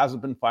Hackett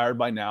hasn't been fired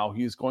by now,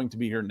 he's going to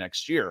be here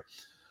next year.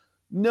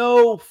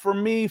 No, for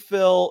me,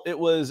 Phil, it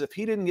was if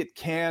he didn't get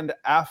canned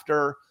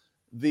after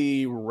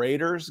the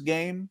Raiders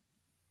game,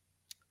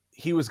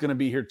 he was going to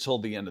be here till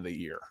the end of the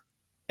year.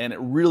 And it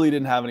really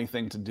didn't have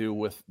anything to do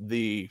with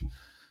it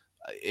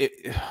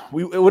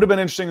would have been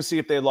interesting to see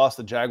if they had lost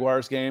the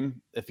Jaguars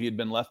game, if he had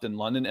been left in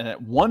London. And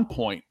at one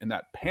point in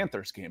that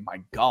Panthers game,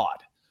 my God,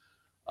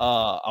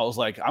 I was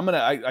like,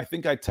 I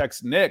think I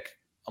text Nick.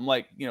 I'm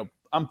like,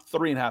 I'm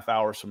 3.5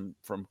 hours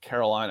from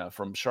Carolina,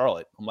 from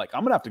Charlotte. I'm like,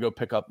 I'm going to have to go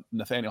pick up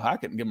Nathaniel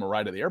Hackett and give him a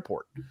ride to the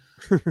airport.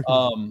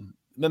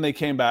 Then they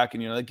came back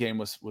and, that game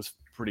was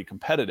pretty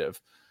competitive.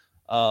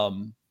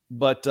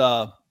 But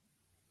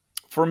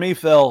for me,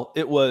 Phil,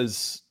 it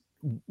was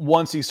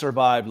once he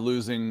survived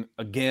losing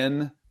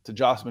again to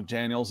Josh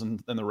McDaniels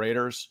and the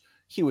Raiders,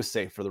 he was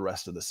safe for the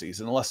rest of the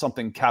season, unless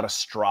something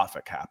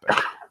catastrophic happened.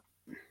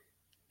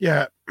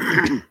 Yeah.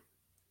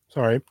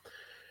 Sorry.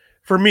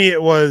 For me,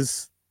 it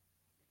was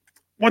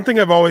one thing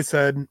I've always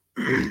said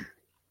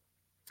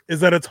is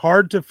that it's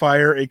hard to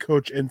fire a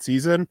coach in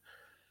season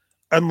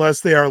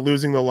unless they are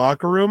losing the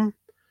locker room.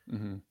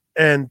 Mm-hmm.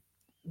 And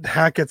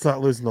Hackett's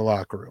not losing the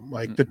locker room.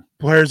 Like the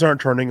players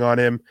aren't turning on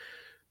him.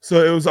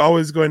 So it was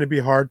always going to be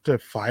hard to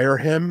fire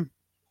him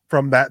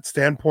from that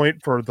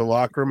standpoint for the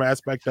locker room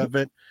aspect of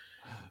it.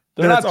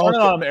 They're not turning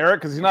on him, Eric,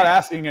 because he's not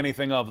asking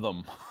anything of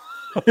them.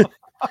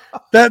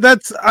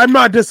 I'm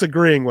not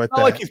disagreeing with that.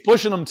 Not like he's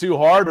pushing them too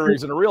hard or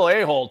he's in a real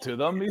a-hole to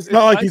them. It's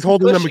not like he's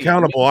holding them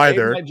accountable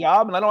either. My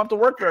job, and I don't have to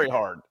work very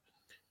hard.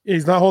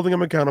 He's not holding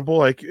them accountable.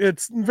 Like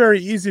it's very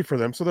easy for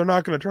them, so they're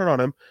not going to turn on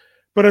him.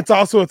 But it's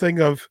also a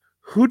thing of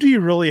who do you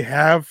really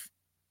have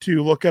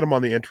to look at him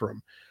on the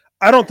interim?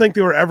 I don't think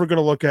they were ever going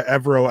to look at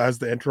Evero as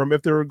the interim.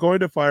 If they were going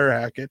to fire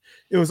Hackett,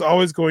 it was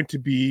always going to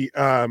be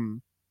the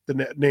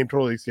name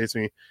totally escapes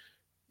me.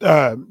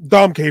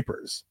 Dom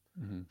Capers.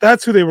 Mm-hmm.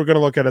 That's who they were going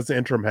to look at as the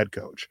interim head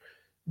coach.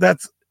 That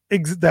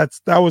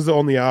was the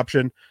only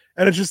option.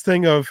 And it's just a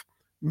thing of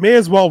may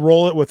as well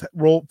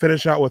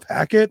finish out with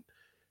Hackett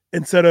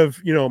instead of,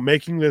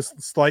 making this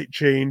slight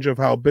change of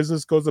how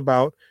business goes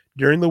about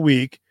during the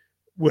week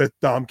with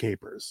Dom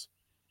Capers.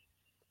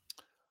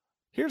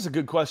 Here's a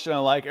good question I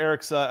like.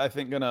 Eric's, I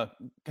think, going to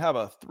have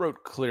a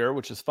throat clear,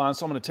 which is fine.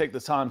 So I'm going to take the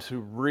time to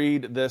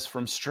read this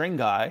from String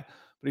Guy.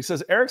 But he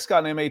says, Eric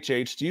Scott and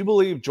MHH, do you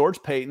believe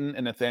George Paton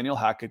and Nathaniel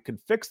Hackett could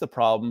fix the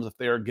problems if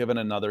they are given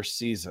another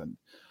season?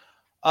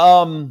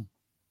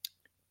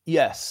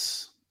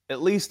 Yes.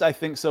 At least I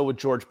think so with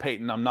George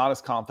Paton. I'm not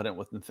as confident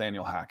with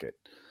Nathaniel Hackett.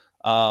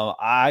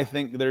 I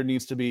think there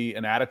needs to be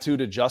an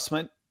attitude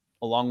adjustment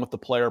along with the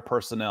player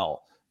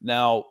personnel.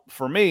 Now,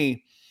 for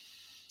me,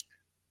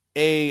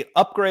 a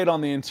upgrade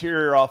on the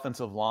interior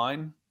offensive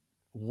line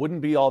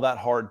wouldn't be all that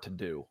hard to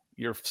do.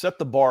 You've set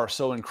the bar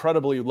so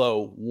incredibly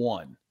low,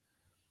 1.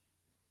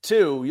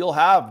 2, you'll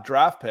have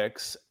draft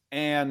picks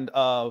and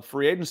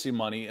free agency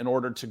money in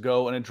order to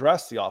go and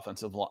address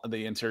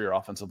the interior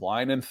offensive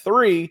line. And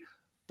 3,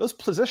 those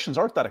positions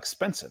aren't that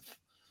expensive.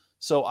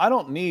 So I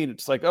don't need,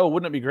 it's like, oh,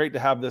 wouldn't it be great to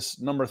have this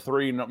number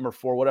 3, number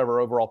 4, whatever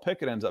overall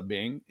pick it ends up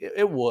being?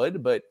 It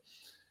would, but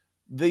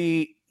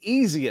the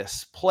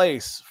easiest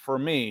place for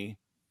me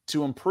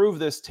to improve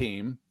this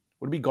team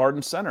would be guard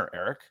and center,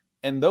 Eric.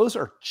 And those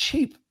are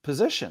cheap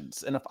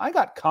positions. And if I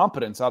got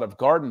competence out of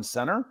guard and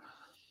center,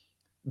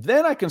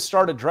 then I can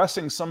start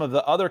addressing some of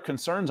the other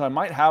concerns I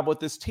might have with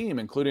this team,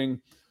 including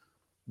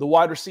the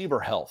wide receiver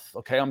health.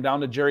 Okay, I'm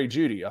down to Jerry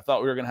Jeudy. I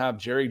thought we were going to have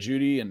Jerry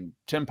Jeudy and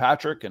Tim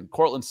Patrick and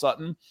Cortland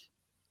Sutton.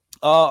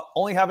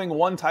 Only having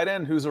one tight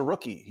end who's a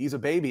rookie. He's a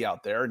baby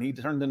out there, and he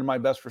turned into my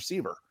best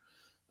receiver.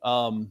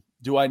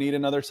 Do I need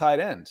another tight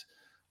end?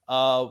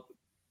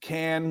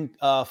 Can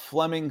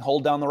Fleming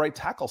hold down the right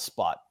tackle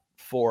spot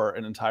for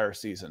an entire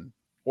season?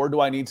 Or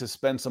do I need to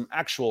spend some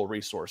actual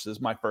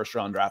resources, my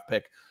first-round draft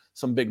pick,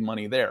 some big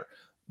money there?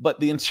 But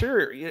the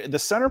interior, the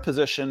center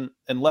position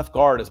and left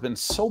guard has been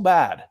so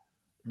bad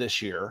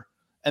this year.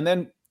 And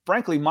then,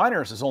 frankly,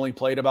 Miners has only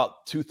played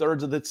about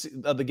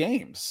 2/3 of the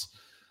games.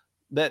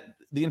 That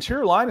the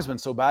interior line has been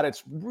so bad,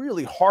 it's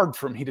really hard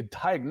for me to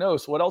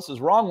diagnose what else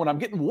is wrong when I'm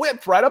getting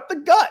whipped right up the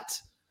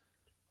gut.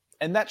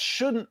 And that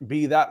shouldn't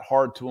be that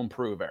hard to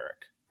improve,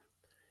 Eric.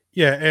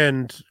 Yeah,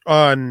 and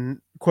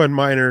on Quinn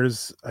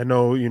Miners, I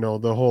know,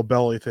 the whole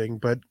belly thing,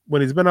 but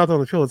when he's been out on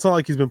the field, it's not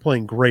like he's been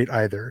playing great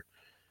either.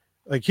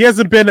 Like, he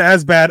hasn't been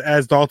as bad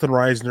as Dalton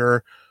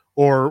Reisner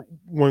or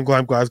when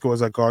Graham Glasgow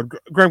was at guard.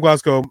 Graham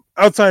Glasgow,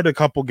 outside a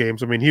couple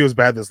games, I mean, he was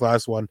bad this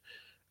last one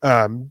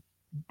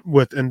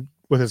with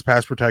his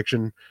pass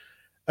protection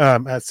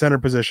at center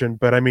position.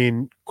 But, I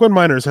mean, Quinn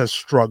Miners has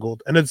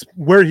struggled, and it's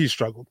where he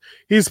struggled.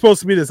 He's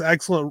supposed to be this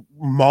excellent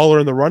mauler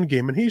in the run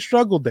game, and he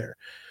struggled there.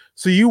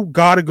 So you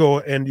got to go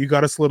and you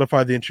got to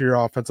solidify the interior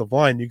offensive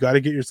line. You got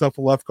to get yourself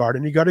a left guard,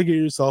 and you got to get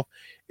yourself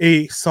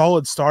a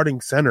solid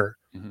starting center.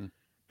 Mm-hmm.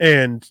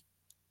 And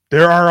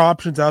there are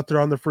options out there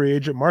on the free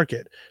agent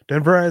market.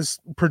 Denver has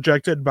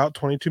projected about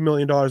 $22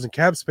 million in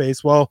cap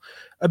space. Well,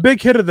 a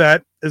big hit of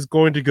that is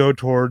going to go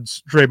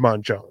towards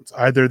Draymond Jones.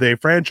 Either they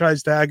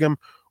franchise tag him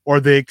or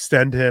they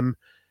extend him.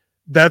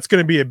 That's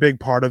going to be a big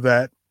part of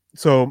that.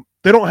 So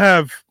they don't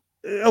have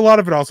a lot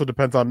of it. Also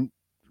depends on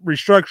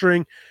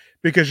restructuring,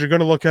 because you're going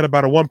to look at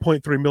about a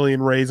 $1.3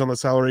 million raise on the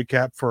salary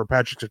cap for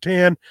Patrick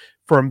Surtain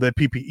from the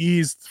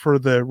PPEs for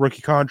the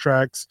rookie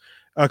contracts.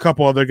 A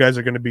couple other guys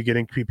are going to be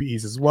getting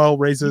PPEs as well,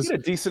 raises. You get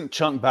a decent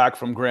chunk back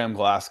from Graham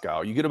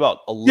Glasgow. You get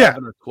about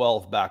 11 or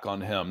 12 back on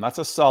him. That's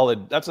a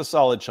solid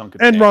chunk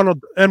of and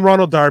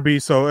Ronald Darby.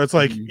 So it's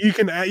like you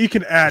can add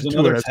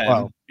to it as 10.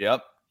 well.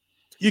 Yep.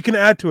 You can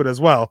add to it as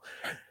well.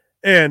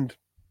 And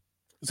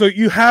so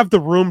you have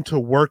the room to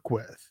work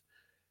with.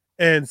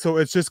 And so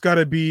it's just got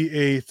to be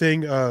a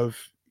thing of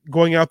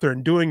going out there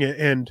and doing it.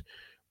 And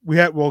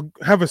we'll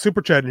have a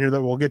super chat in here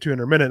that we'll get to in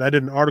a minute. I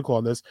did an article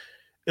on this.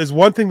 Is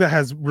one thing that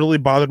has really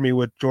bothered me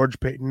with George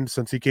Paton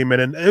since he came in,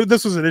 and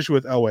this was an issue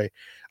with Elway.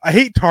 I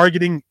hate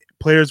targeting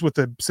players with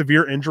a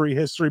severe injury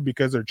history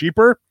because they're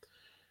cheaper,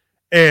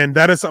 and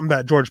that is something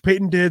that George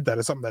Paton did. That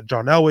is something that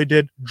John Elway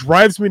did.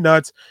 Drives me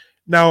nuts.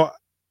 Now,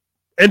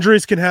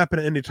 injuries can happen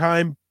at any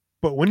time,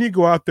 but when you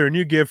go out there and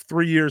you give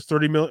 3 years,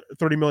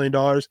 $30 million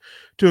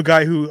to a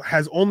guy who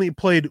has only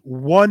played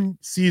one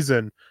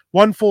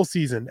full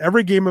season,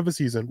 every game of a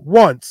season,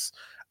 once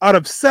out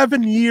of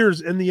 7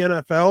 years in the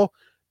NFL,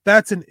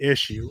 that's an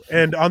issue.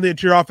 And on the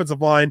interior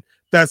offensive line,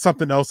 that's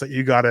something else that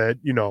you gotta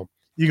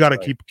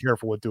keep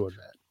careful with doing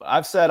that.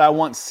 I've said I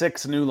want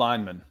 6 new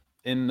linemen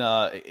in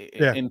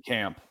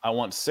camp. I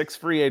want 6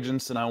 free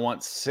agents, and I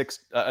want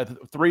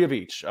 3 of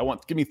each.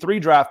 Give me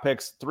 3 draft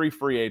picks, 3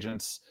 free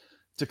agents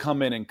to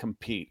come in and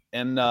compete.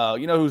 And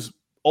who's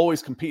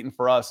always competing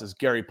for us is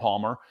Gary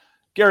Palmer.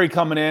 Gary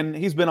coming in,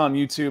 he's been on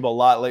YouTube a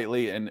lot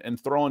lately and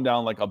throwing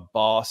down like a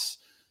boss,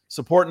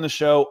 supporting the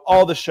show,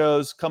 all the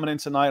shows coming in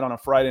tonight on a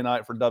Friday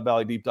night for Dove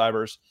Valley Deep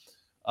Divers.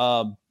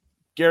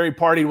 Gary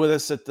partied with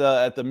us at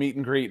the meet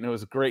and greet, and it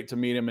was great to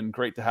meet him and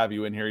great to have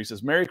you in here. He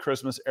says, Merry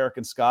Christmas, Eric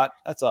and Scott.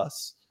 That's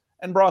us.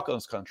 And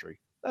Broncos country.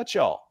 That's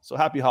y'all. So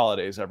happy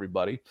holidays,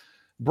 everybody.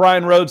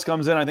 Brian Rhodes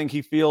comes in. I think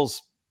he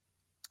feels,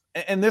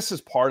 and this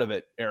is part of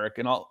it, Eric,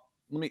 and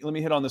let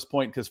me hit on this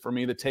point, because for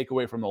me, the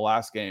takeaway from the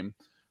last game,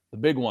 the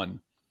big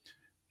one,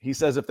 he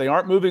says if they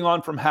aren't moving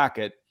on from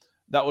Hackett,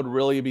 that would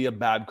really be a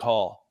bad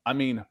call. I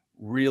mean,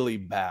 really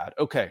bad.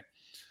 Okay.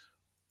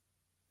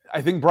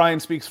 I think Brian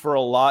speaks for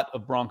a lot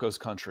of Broncos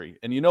country.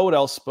 And you know what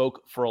else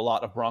spoke for a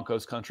lot of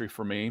Broncos country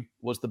for me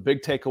was the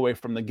big takeaway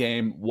from the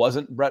game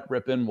wasn't Brett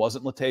Rippon,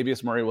 wasn't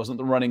Latavius Murray, wasn't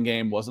the running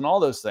game, wasn't all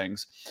those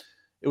things.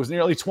 It was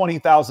nearly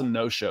 20,000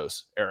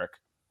 no-shows, Eric.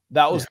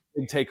 That was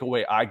the big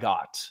takeaway I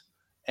got.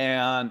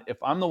 And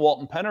if I'm the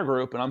Walton Penner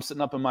Group and I'm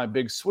sitting up in my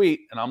big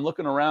suite and I'm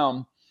looking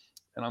around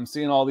and I'm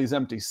seeing all these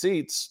empty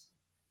seats,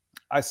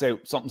 I say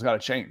something's got to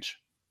change.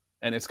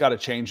 And it's got to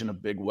change in a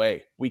big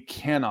way. We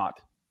cannot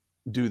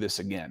do this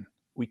again.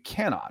 We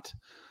cannot.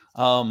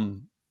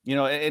 And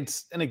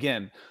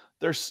again,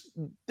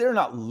 they're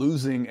not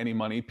losing any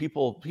money.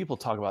 People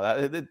talk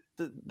about that.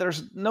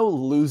 There's no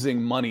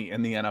losing money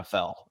in the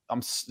NFL.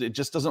 It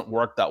just doesn't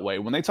work that way.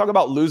 When they talk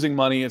about losing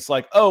money, it's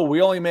like, oh,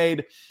 we only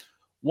made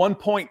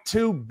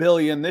 1.2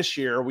 billion this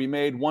year. We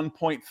made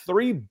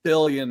 1.3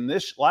 billion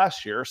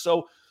last year.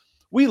 So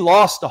we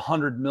lost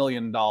 $100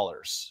 million,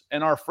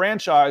 and our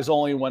franchise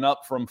only went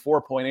up from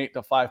 4.8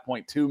 to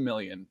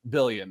 5.2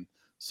 billion.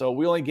 So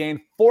we only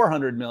gained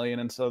 400 million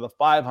instead of the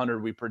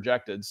 500 we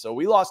projected. So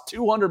we lost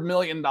 $200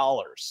 million.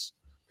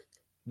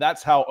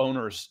 That's how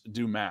owners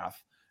do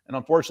math. And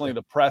unfortunately,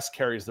 the press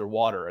carries their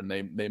water, and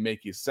they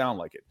make you sound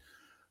like it.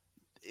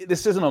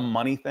 This isn't a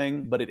money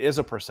thing, but it is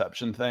a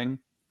perception thing.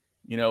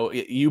 You know,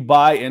 you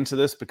buy into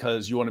this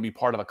because you want to be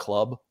part of a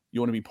club,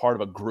 you want to be part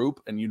of a group,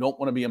 and you don't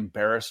want to be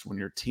embarrassed when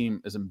your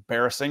team is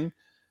embarrassing.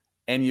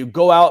 And you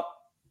go out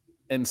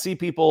and see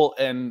people,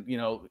 and, you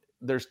know,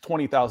 there's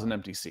 20,000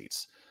 empty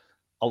seats.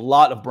 A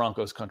lot of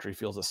Broncos country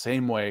feels the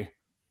same way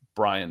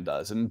Brian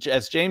does. And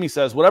as Jamie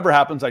says, whatever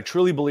happens, I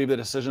truly believe the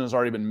decision has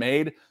already been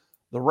made.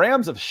 The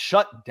Rams have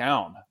shut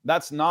down.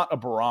 That's not a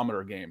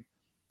barometer game.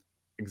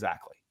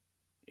 Exactly.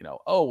 You know,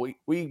 oh,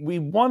 we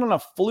won on a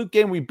fluke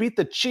game. We beat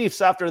the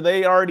Chiefs after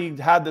they already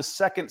had the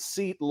second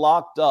seat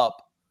locked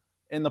up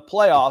in the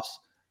playoffs,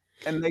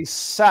 and they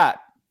sat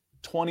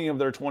 20 of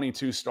their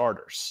 22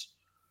 starters.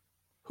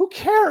 Who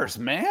cares,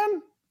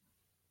 man?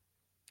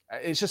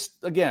 It's just,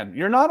 again,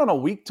 you're not on a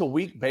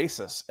week-to-week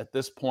basis at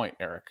this point,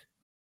 Eric.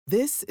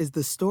 This is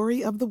the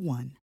story of the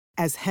one.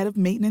 As head of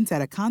maintenance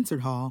at a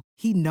concert hall,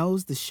 he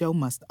knows the show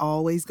must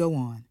always go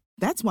on.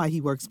 That's why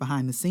he works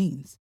behind the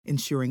scenes,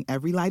 ensuring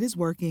every light is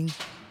working,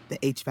 the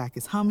HVAC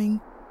is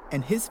humming,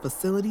 and his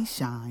facility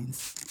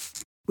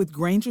shines. With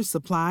Grainger's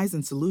supplies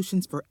and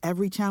solutions for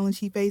every challenge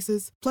he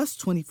faces, plus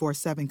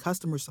 24/7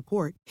 customer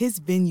support, his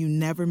venue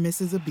never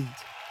misses a beat.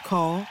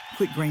 Call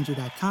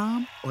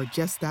quickgrainger.com or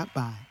just stop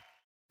by.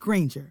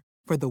 Grainger,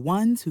 for the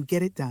ones who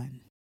get it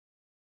done.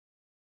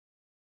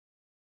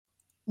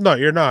 No,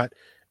 you're not.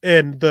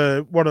 And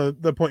the one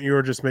of the point you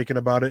were just making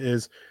about it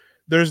is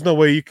there's no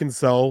way you can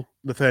sell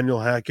Nathaniel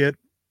Hackett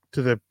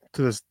to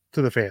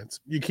the fans.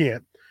 You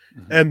can't.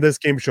 Mm-hmm. And this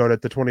game showed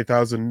it. The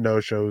 20,000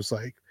 no-shows.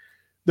 Like,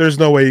 there's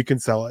no way you can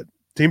sell it.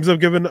 Teams have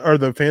given, or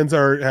the fans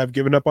have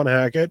given up on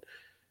Hackett,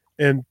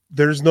 and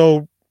there's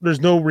no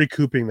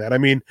recouping that. I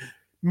mean,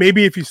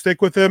 maybe if you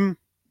stick with him,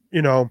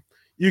 you know,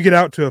 you get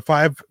out to a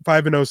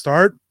 5-0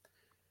 start.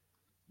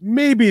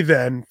 Maybe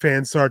then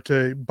fans start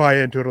to buy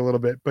into it a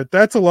little bit, but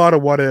that's a lot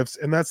of what ifs,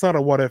 and that's not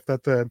a what if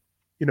that the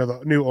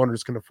new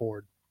owners can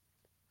afford.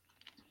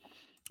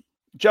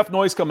 Jeff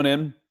Noyes coming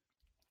in.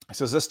 He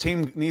says this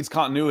team needs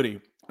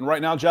continuity, and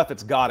right now, Jeff,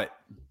 it's got it.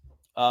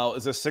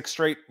 Is this 6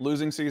 straight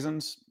losing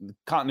seasons?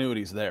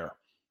 Continuity's there,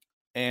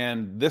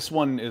 and this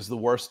one is the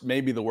worst,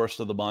 maybe the worst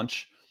of the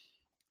bunch.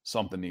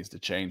 Something needs to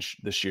change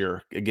this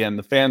year. Again,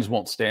 the fans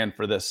won't stand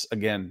for this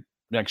again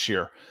next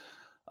year.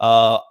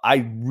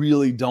 I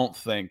really don't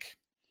think,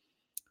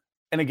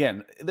 and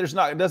again, it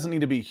doesn't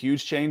need to be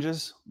huge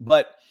changes,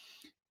 but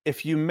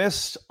if you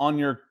missed on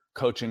your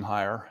coaching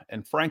hire,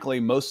 and frankly,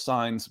 most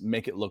signs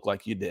make it look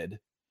like you did,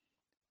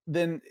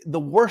 then the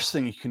worst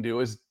thing you can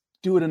do is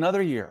do it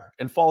another year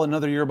and fall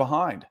another year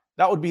behind.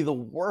 That would be the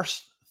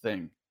worst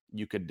thing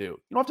you could do. You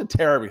don't have to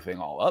tear everything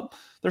all up.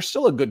 There's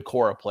still a good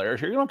core of players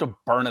here. You don't have to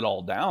burn it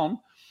all down.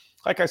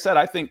 Like I said,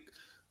 I think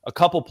a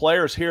couple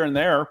players here and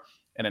there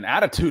and an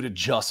attitude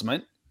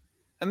adjustment,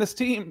 and this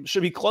team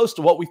should be close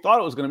to what we thought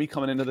it was going to be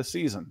coming into the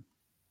season.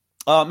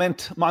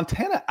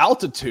 Montana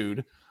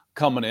Altitude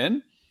coming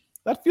in.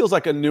 That feels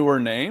like a newer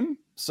name.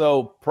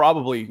 So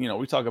probably,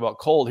 we talk about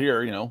cold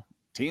here.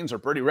 Teams are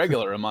pretty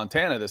regular in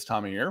Montana this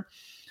time of year.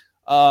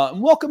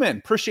 Welcome in.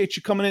 Appreciate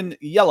you coming in,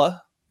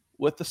 Yella,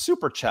 with the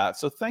super chat.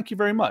 So thank you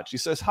very much. He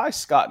says, hi,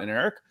 Scott and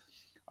Eric.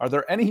 Are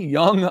there any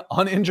young,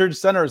 uninjured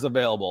centers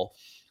available?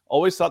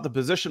 Always thought the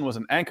position was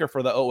an anchor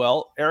for the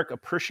OL. Eric,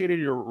 appreciated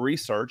your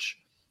research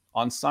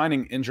on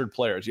signing injured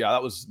players. Yeah,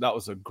 that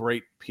was a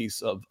great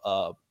piece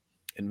of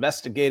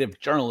investigative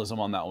journalism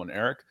on that one,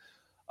 Eric.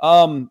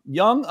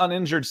 Young,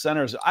 uninjured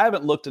centers. I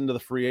haven't looked into the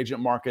free agent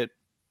market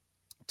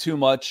too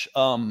much.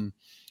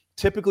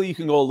 Typically, you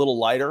can go a little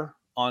lighter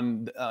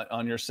on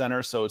your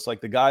center. So it's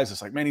like the guys,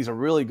 it's like, man, he's a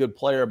really good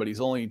player, but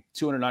he's only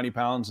 290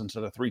 pounds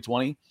instead of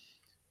 320.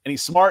 And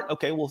he's smart.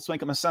 Okay, well, let's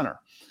make him a center.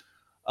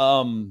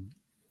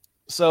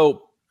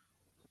 So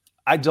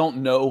I don't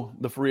know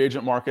the free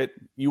agent market.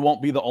 You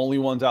won't be the only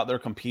ones out there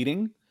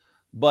competing,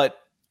 but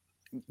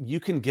you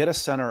can get a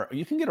center.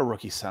 You can get a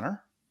rookie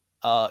center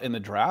in the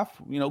draft.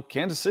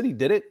 Kansas City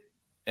did it.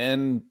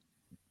 And,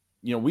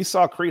 we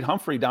saw Creed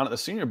Humphrey down at the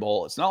Senior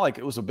Bowl. It's not like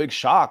it was a big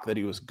shock that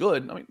he was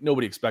good. I mean,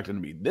 nobody expected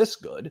him to be this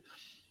good,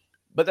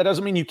 but that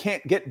doesn't mean you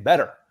can't get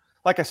better.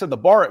 Like I said, the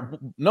bar,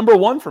 number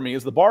one for me,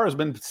 is the bar has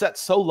been set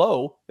so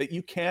low that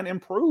you can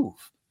improve,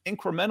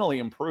 incrementally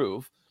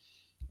improve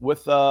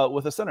with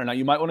a center. Now,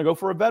 you might want to go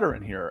for a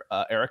veteran here.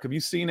 Eric, have you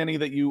seen any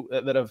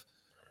that have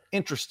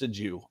interested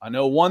you? I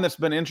know one that's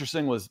been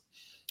interesting was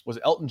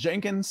Elton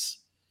Jenkins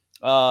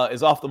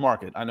is off the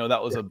market. I know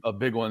that was a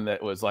big one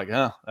that was like,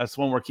 that's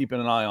one we're keeping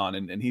an eye on.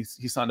 And he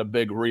signed a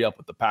big re-up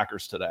with the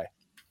Packers today.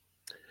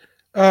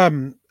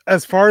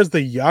 As far as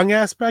the young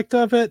aspect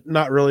of it,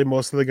 not really.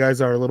 Most of the guys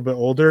are a little bit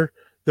older.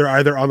 they're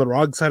either on the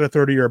wrong side of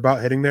 30 or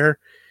about hitting there.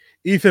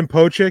 Ethan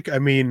Pochik, I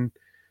mean,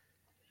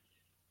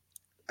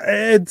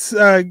 it's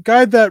a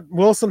guy that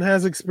Wilson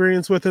has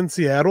experience with in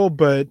Seattle,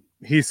 but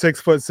he's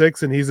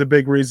 6'6", and he's a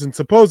big reason,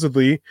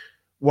 supposedly,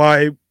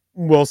 why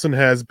Wilson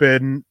has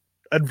been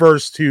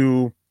adverse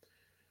to,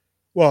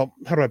 well,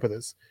 how do I put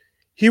this?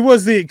 He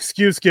was the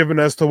excuse given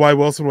as to why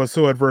Wilson was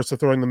so adverse to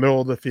throwing the middle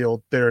of the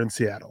field there in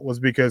Seattle, was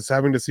because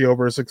having to see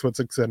over a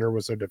 6'6" center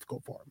was so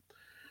difficult for him.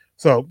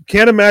 So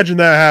can't imagine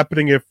that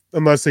happening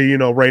unless they,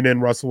 rein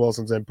in Russell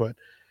Wilson's input.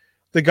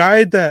 The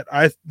guy that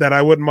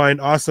I wouldn't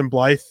mind, Austin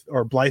Blythe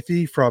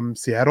from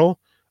Seattle,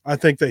 I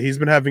think that he's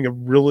been having a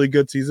really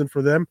good season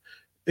for them,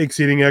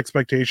 exceeding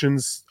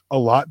expectations a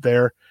lot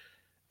there.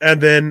 And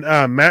then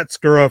Matt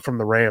Skura from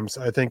the Rams.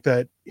 I think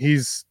that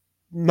he's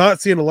not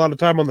seeing a lot of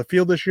time on the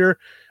field this year.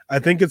 I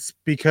think it's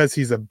because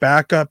he's a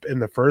backup in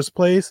the first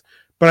place,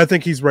 but I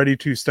think he's ready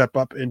to step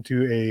up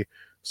into a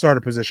starter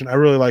position. I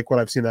really like what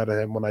I've seen out of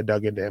him when I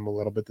dug into him a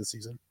little bit this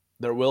season.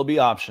 There will be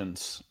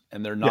options,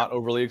 and they're not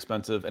overly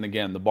expensive. And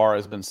again, the bar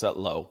has been set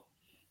low.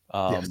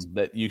 Yes.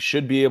 That you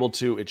should be able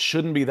to, it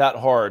shouldn't be that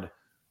hard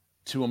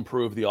to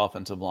improve the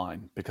offensive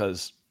line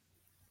because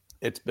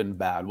it's been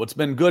bad. What's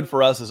been good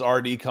for us is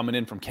RD coming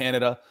in from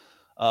Canada,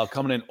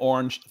 coming in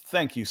orange.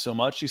 Thank you so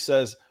much. He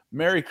says,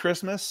 Merry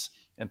Christmas,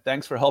 and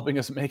thanks for helping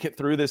us make it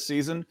through this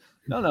season.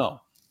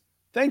 No.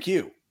 Thank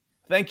you.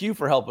 Thank you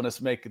for helping us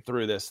make it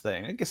through this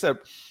thing. Like I said,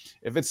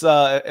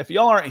 if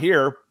y'all aren't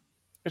here,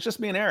 it's just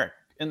me and Eric.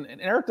 And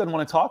Eric doesn't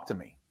want to talk to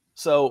me.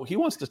 So he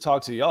wants to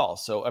talk to y'all.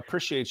 So I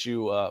appreciate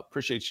you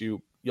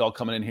y'all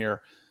coming in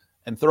here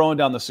and throwing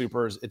down the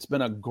supers. It's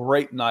been a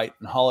great night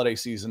and holiday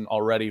season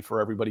already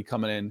for everybody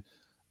coming in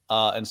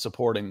and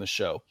supporting the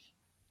show.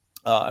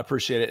 I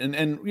appreciate it.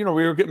 And we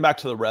were getting back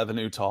to the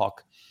revenue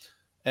talk.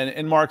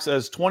 And Mark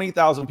says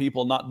 20,000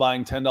 people not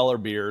buying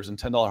 $10 beers and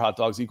 $10 hot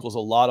dogs equals a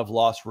lot of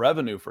lost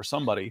revenue for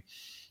somebody.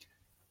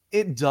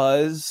 It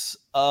does.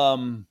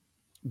 But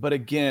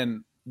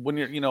again, when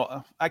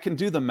you're, I can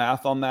do the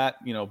math on that,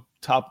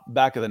 top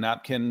back of the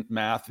napkin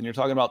math, and you're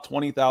talking about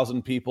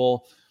 20,000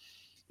 people.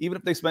 Even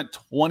if they spent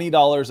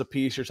 $20 a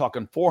piece, you're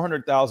talking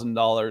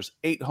 $400,000,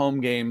 8 home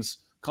games,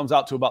 comes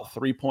out to about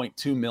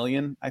 3.2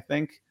 million, I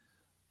think,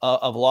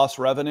 of lost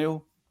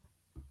revenue.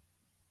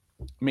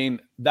 I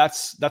mean,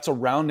 that's a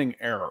rounding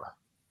error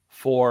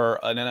for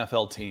an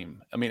NFL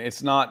team. I mean,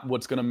 it's not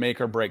what's going to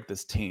make or break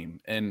this team.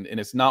 And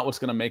it's not what's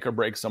going to make or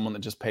break someone that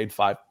just paid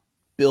 $5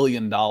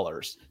 billion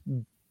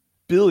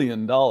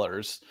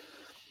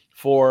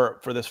for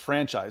this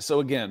franchise.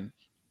 So again,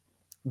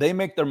 they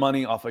make their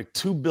money off a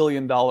 $2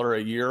 billion a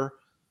year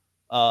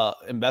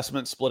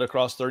investment split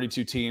across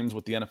 32 teams,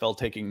 with the NFL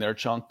taking their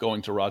chunk,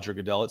 going to Roger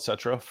Goodell,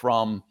 etc.,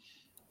 from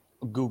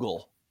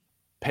Google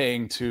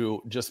paying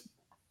to just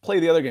play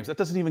the other games. That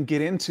doesn't even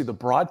get into the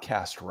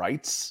broadcast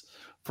rights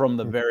from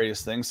the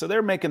various things. So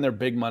they're making their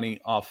big money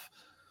off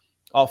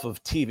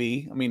of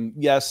TV. I mean,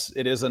 yes,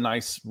 it is a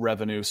nice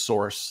revenue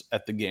source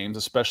at the games,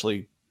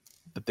 especially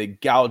that they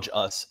gouge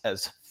us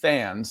as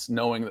fans,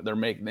 knowing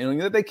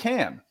that they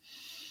can.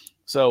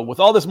 So with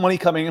all this money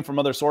coming in from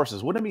other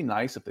sources, wouldn't it be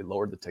nice if they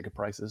lowered the ticket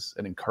prices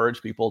and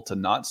encouraged people to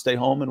not stay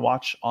home and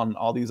watch on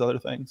all these other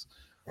things?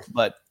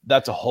 But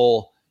that's a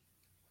whole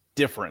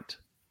different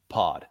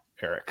pod,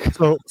 Eric.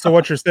 So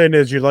what you're saying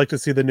is you'd like to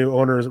see the new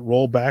owners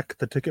roll back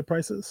the ticket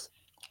prices?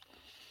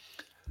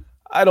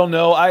 I don't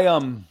know.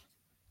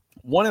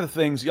 One of the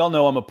things, y'all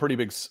know I'm a pretty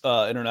big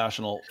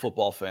international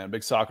football fan,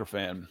 big soccer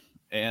fan.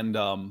 And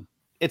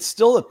it's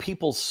still a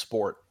people's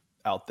sport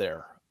out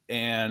there.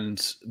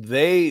 And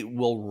they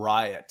will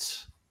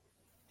riot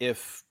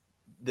if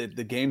the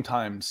game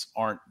times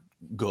aren't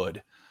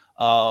good.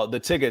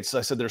 The tickets, I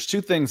said, there's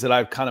two things that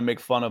I kind of make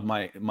fun of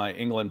my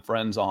England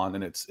friends on,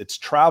 and it's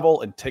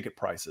travel and ticket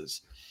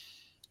prices.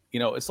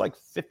 It's like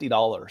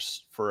 $50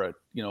 for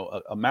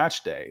a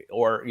match day,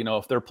 or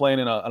if they're playing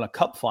in a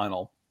cup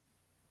final,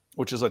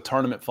 which is a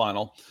tournament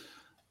final,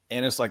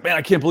 and it's like, man,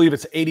 I can't believe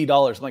it's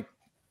 $80. I'm like,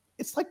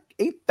 it's like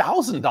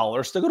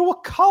 $8,000 to go to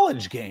a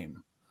college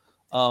game.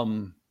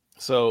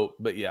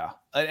 But yeah.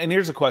 And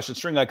here's a question.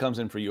 String Guy comes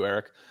in for you,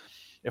 Eric.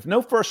 If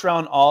no first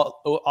round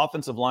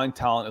offensive line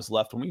talent is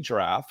left when we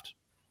draft,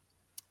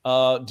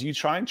 do you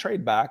try and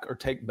trade back or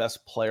take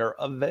best player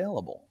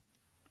available?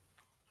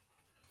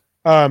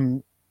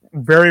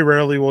 Very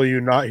rarely will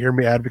you not hear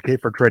me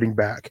advocate for trading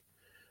back.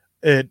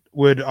 It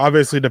would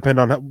obviously depend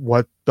on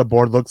what the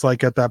board looks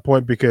like at that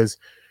point, because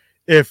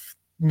if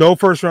no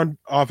first round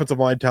offensive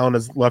line talent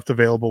is left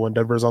available when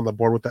Denver's on the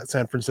board with that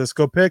San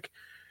Francisco pick,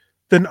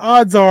 then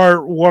odds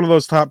are one of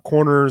those top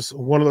corners,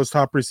 one of those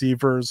top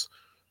receivers,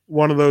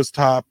 one of those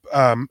top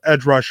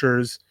edge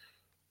rushers,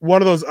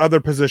 one of those other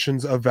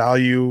positions of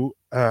value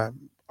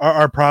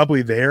are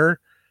probably there.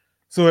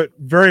 So it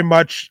very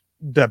much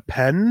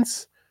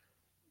depends,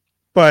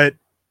 but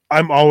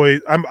I'd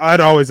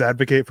always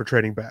advocate for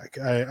trading back.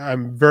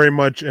 I'm very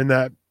much in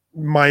that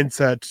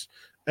mindset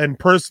and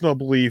personal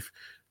belief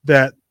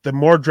that the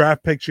more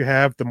draft picks you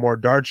have, the more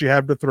darts you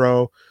have to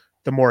throw,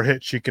 the more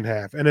hits you can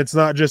have. And it's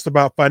not just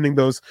about finding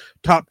those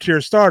top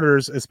tier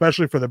starters,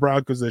 especially for the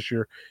Broncos this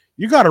year.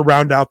 You got to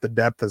round out the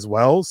depth as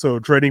well. So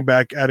trading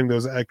back, adding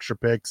those extra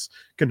picks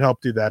can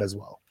help do that as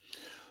well.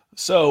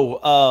 So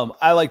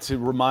I like to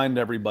remind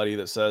everybody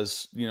that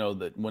says,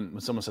 that when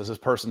someone says this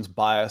person's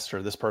biased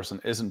or this person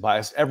isn't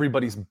biased,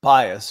 everybody's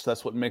biased.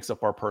 That's what makes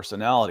up our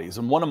personalities.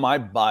 And one of my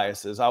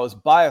biases, I was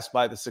biased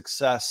by the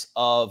success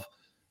of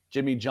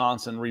Jimmy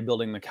Johnson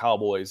rebuilding the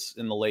Cowboys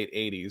in the late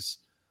 80s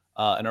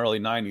and early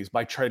 90s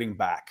by trading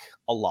back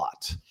a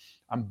lot.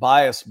 I'm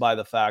biased by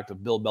the fact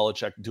of Bill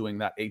Belichick doing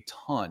that a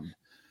ton.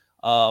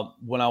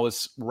 When I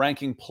was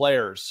ranking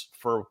players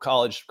for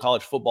college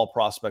football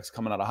prospects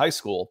coming out of high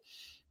school,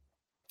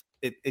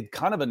 it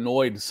kind of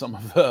annoyed some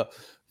of the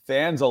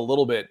fans a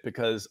little bit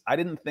because I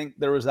didn't think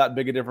there was that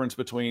big a difference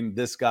between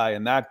this guy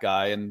and that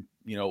guy. And,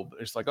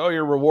 it's like, oh,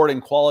 you're rewarding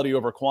quality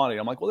over quantity.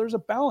 I'm like, well, there's a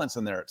balance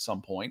in there at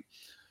some point.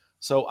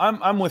 So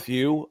I'm with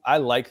you. I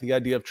like the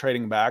idea of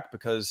trading back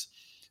because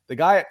the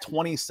guy at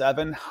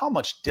 27, how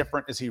much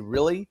different is he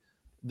really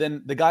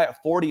than the guy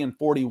at 40 and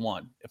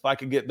 41? If I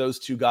could get those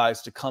two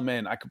guys to come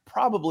in, I could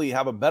probably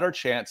have a better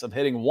chance of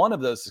hitting one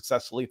of those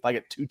successfully if I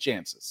get two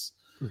chances.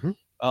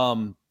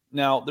 Mm-hmm.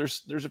 Now,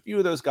 there's a few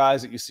of those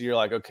guys that you see, you're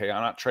like, okay,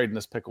 I'm not trading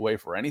this pick away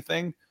for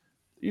anything.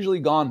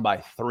 Usually gone by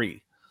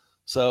 3.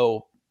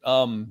 So,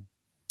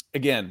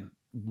 again,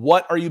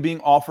 what are you being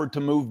offered to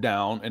move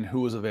down and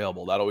who is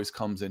available? That always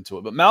comes into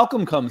it. But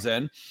Malcolm comes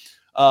in.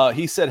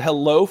 He said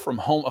hello from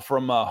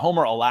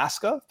Homer,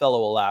 Alaska,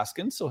 fellow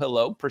Alaskan. So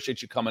hello,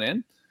 appreciate you coming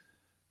in.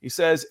 He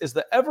says, is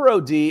the Evero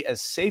D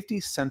as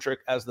safety-centric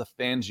as the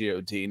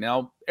Fangio D?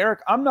 Now, Eric,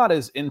 I'm not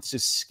as into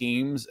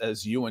schemes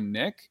as you and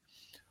Nick.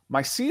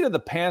 My seat of the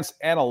pants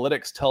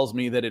analytics tells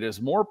me that it is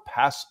more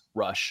pass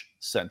rush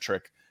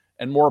centric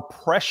and more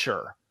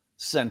pressure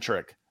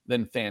centric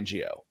than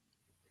Fangio.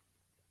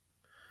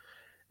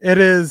 It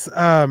is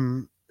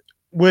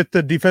with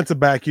the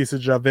defensive back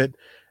usage of it.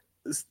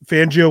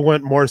 Fangio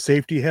went more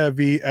safety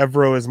heavy.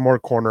 Evero is more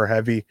corner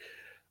heavy,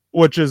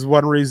 which is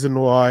one reason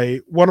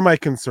why one of my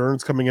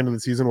concerns coming into the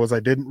season was I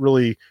didn't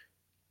really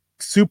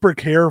super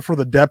care for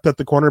the depth at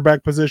the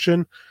cornerback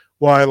position.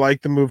 While I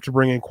like the move to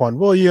bring in Quan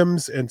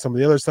Williams and some of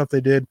the other stuff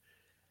they did,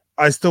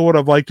 I still would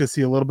have liked to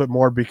see a little bit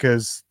more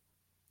because,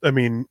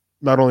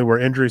 not only were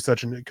injuries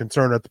such a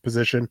concern at the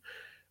position,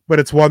 but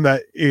it's one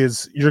that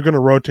is you're going to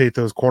rotate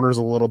those corners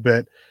a little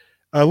bit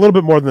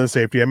more than the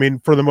safety.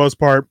 For the most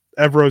part,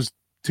 Evero's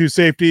 2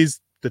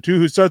 safeties, the 2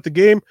 who start the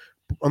game,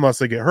 unless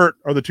they get hurt,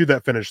 are the 2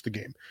 that finish the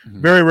game.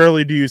 Mm-hmm. Very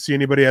rarely do you see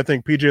anybody. I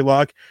think PJ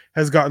Locke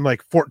has gotten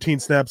like 14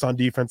 snaps on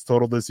defense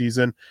total this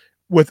season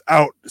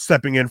without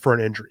stepping in for an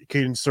injury.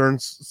 Caden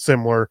Stearns,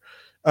 similar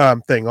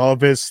thing. All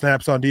of his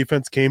snaps on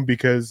defense came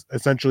because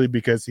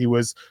he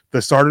was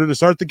the starter to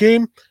start the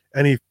game,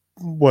 and he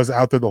was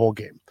out there the whole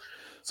game.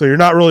 So you're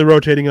not really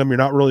rotating them. You're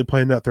not really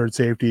playing that third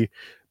safety,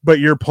 but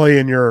you're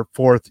playing your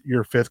 4th,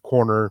 your 5th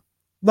corner,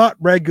 not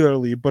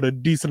regularly, but a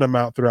decent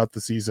amount throughout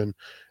the season.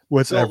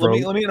 With let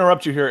me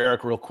interrupt you here,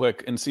 Eric, real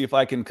quick, and see if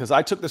I can, because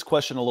I took this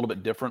question a little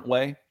bit different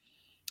way.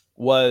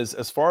 Was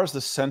as far as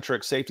the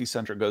safety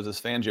centric goes as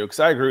Fangio, because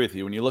I agree with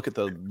you. When you look at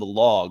the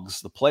logs,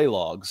 the play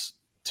logs,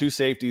 2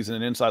 safeties and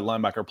an inside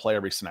linebacker play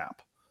every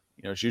snap.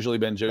 It's usually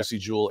been Josie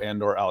Jewell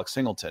and or Alex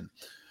Singleton.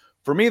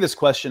 For me, this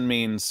question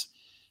means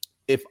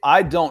if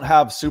I don't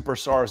have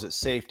superstars at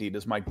safety,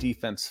 does my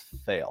defense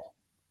fail?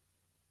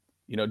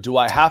 Do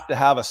I have to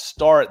have a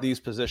star at these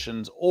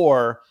positions,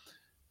 or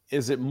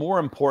is it more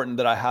important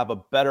that I have a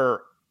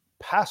better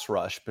pass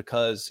rush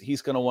because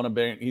he's going to want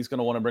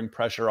to bring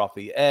pressure off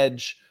the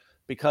edge?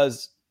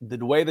 Because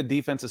the way the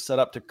defense is set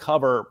up to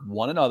cover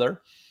one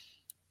another,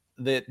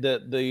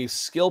 the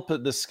skill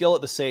at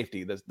the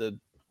safety, the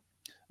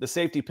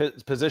safety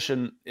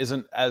position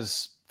isn't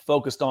as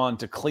focused on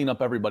to clean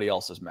up everybody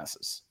else's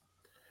messes.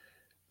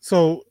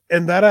 So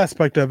in that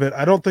aspect of it,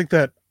 I don't think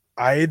that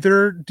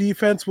either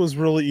defense was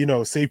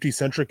really, safety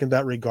centric in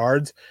that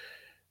regards.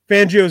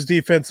 Fangio's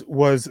defense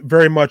was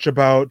very much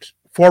about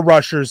 4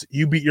 rushers.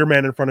 You beat your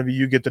man in front of you,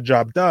 you get the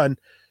job done.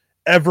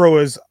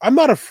 Evero is, I'm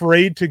not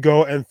afraid to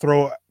go and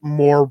throw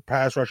more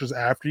pass rushers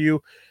after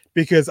you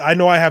because I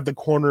know I have the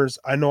corners.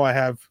 I know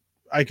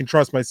I can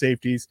trust my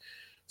safeties.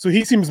 So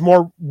he seems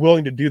more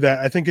willing to do that.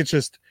 I think it's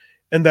just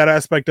in that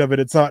aspect of it,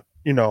 it's not,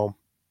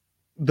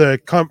 the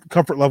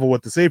comfort level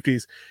with the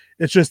safeties.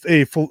 It's just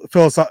a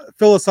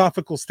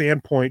philosophical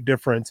standpoint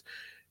difference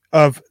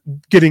of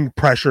getting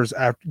pressures,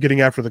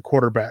 getting after the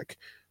quarterback.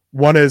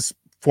 One is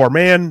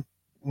 4-man,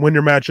 win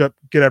your matchup,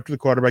 get after the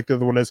quarterback. The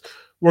other one is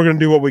we're going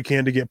to do what we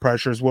can to get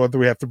pressures. Whether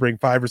we have to bring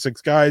 5 or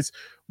 6 guys,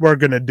 we're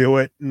going to do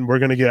it, and we're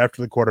going to get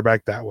after the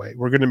quarterback that way.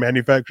 We're going to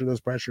manufacture those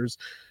pressures.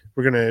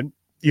 We're going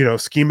to,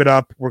 scheme it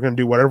up. We're going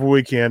to do whatever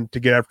we can to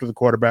get after the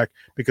quarterback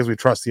because we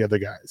trust the other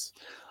guys.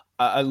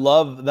 I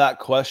love that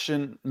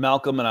question,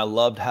 Malcolm, and I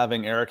loved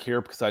having Eric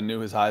here because I knew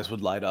his eyes would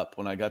light up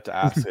when I got to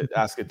ask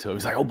it to him.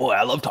 He's like, "Oh boy,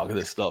 I love talking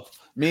this stuff."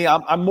 Me,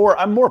 I'm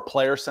more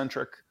player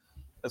centric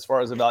as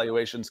far as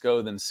evaluations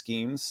go than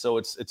schemes. So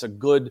it's a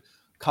good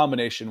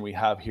combination we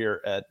have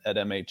here at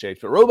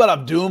MHH. But Robot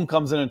of Doom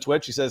comes in on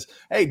Twitch. He says,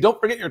 hey, don't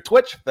forget your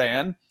Twitch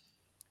fan.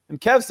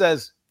 And Kev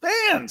says,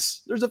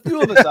 fans, there's a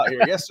few of us out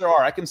here. Yes, there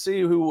are. I can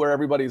see where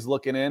everybody's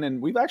looking in.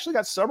 And we've actually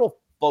got several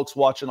folks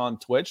watching on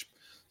Twitch.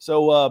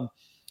 So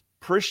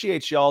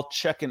appreciate y'all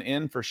checking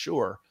in for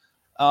sure.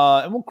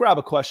 And we'll grab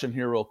a question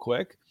here real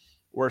quick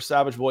where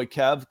Savage Boy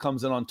Kev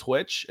comes in on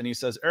Twitch. And he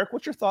says, Eric,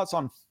 what's your thoughts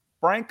on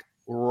Frank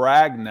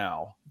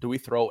Ragnow? Do we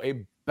throw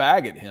a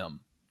bag at him?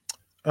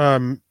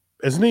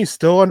 Isn't he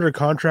still under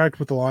contract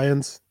with the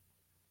Lions?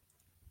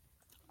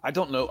 I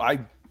don't know.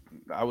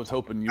 I was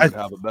hoping you would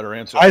have a better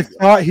answer. I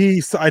thought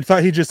he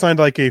just signed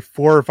like a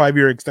 4 or 5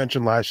 year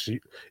extension last year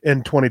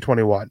in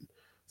 2021.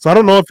 So I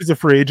don't know if he's a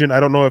free agent. I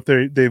don't know if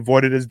they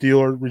voided his deal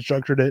or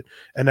restructured it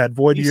and had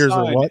void years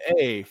or what.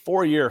 A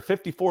 4-year,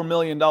 $54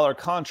 million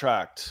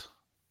contract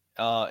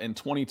in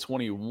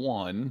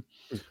 2021.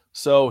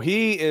 So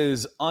he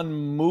is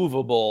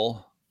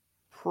unmovable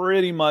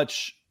pretty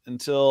much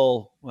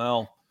until,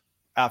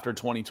 after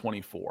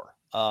 2024.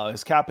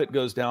 His cap hit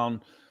goes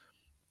down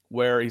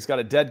where he's got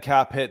a dead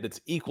cap hit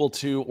that's equal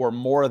to or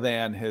more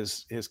than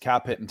his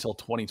cap hit until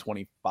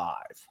 2025.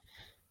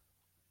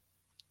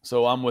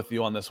 So I'm with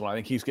you on this one. I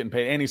think he's getting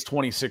paid, and he's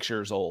 26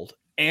 years old,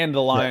 and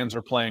the Lions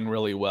are playing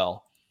really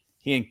well.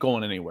 He ain't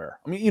going anywhere.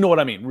 I mean, you know what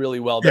I mean? Really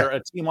well. They're a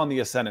team on the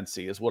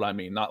ascendancy is what I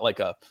mean. Not like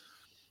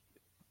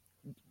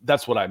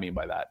that's what I mean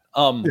by that.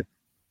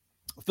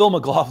 Phil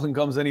McLaughlin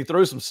comes in. He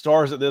throws some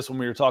stars at this when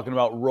we were talking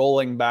about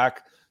rolling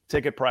back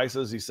ticket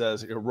prices. He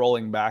says, you're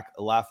rolling back,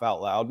 laugh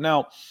out loud.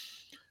 Now,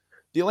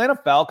 the Atlanta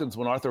Falcons,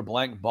 when Arthur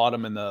Blank bought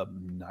him in the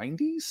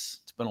 90s,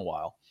 it's been a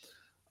while.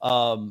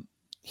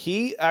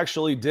 He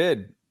actually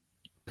did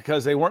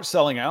because they weren't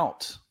selling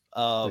out.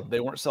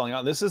 They weren't selling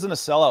out. This isn't a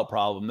sellout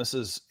problem. This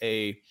is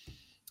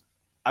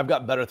I've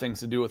got better things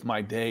to do with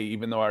my day,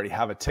 even though I already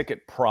have a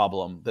ticket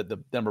problem that the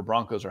Denver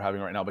Broncos are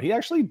having right now. But he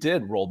actually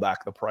did roll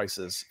back the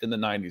prices in the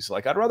 90s.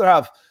 Like, I'd rather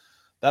have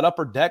that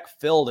upper deck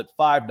filled at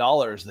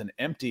 $5 than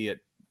empty at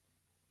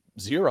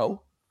 $0.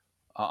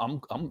 I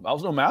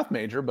was no math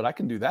major, but I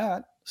can do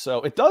that.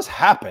 So it does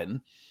happen,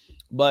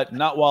 but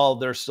not while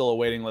there's still a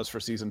waiting list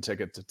for season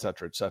tickets, et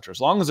cetera, et cetera. As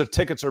long as the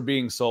tickets are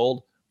being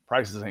sold,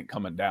 prices ain't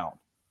coming down.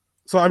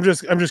 So I'm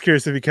just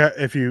curious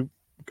if you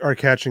are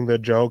catching the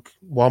joke.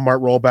 Walmart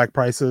rollback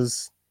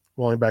prices,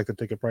 rolling back the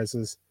ticket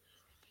prices.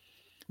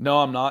 No,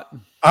 I'm not.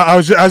 I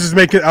was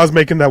making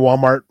that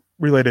Walmart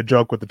related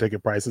joke with the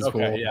ticket prices.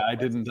 Okay, yeah, I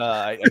didn't.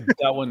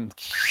 That one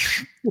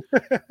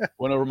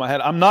went over my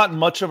head. I'm not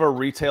much of a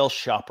retail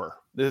shopper.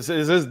 This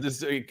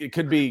it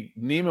could be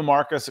Neiman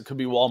Marcus, it could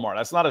be Walmart.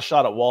 That's not a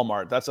shot at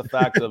Walmart. That's a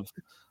fact of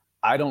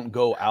I don't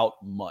go out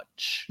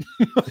much.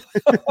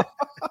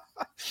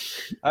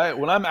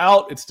 When I'm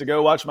out, it's to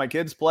go watch my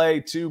kids play,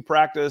 to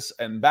practice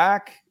and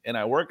back, and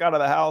I work out of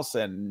the house,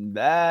 and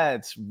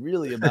that's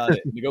really about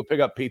it. To go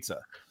pick up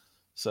pizza.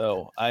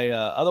 So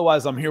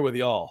otherwise I'm here with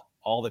y'all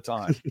all the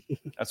time.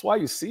 That's why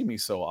you see me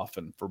so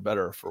often, for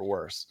better or for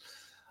worse.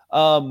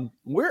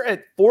 We're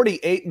at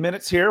 48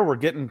 minutes here. We're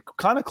getting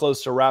kind of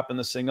close to wrapping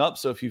this thing up.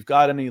 So if you've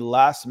got any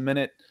last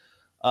minute,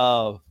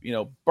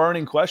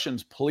 burning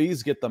questions,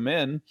 please get them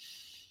in.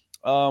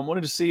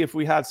 Wanted to see if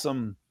we had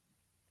something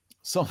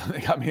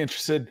that got me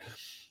interested.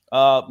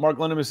 Mark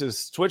Lindemus,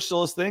 is Twitch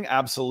still his thing?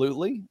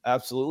 Absolutely.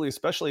 Absolutely.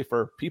 Especially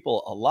for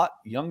people a lot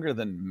younger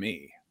than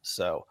me.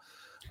 So,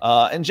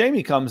 and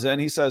Jamie comes in,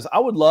 he says, I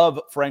would love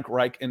Frank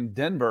Reich in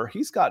Denver.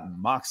 He's got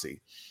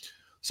moxie.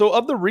 So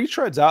of the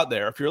retreads out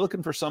there, if you're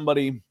looking for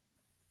somebody,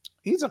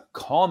 he's a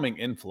calming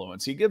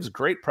influence. He gives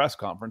great press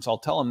conference. I'll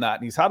tell him that.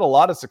 And he's had a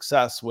lot of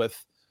success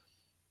with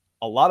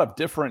a lot of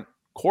different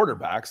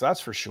quarterbacks. That's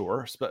for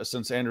sure.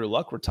 Since Andrew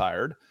Luck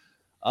retired.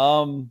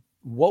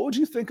 What would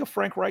you think of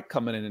Frank Reich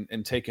coming in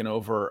and taking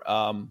over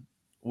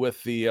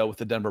with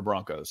the Denver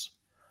Broncos?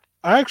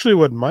 I actually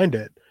wouldn't mind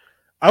it.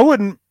 I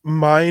wouldn't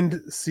mind.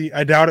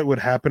 I doubt it would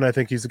happen. I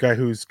think he's a guy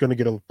who's going to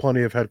get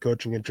plenty of head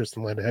coaching interest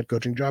and land a head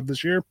coaching job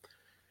this year.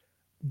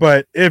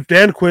 But if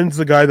Dan Quinn's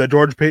the guy that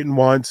George Paton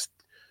wants,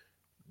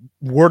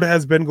 word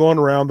has been going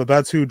around that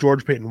that's who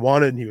George Paton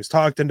wanted, and he was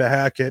talked into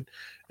Hackett,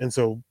 and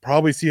so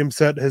probably see him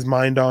set his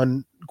mind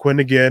on Quinn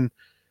again.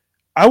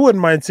 I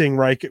wouldn't mind seeing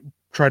Reich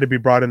try to be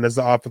brought in as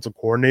the offensive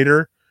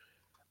coordinator.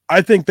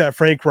 I think that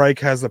Frank Reich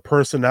has the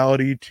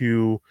personality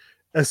to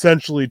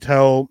essentially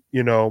tell,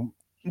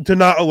 to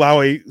not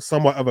allow a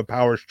somewhat of a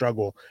power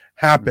struggle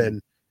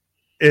happen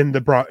in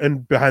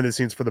behind the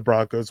scenes for the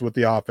Broncos with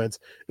the offense.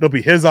 It'll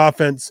be his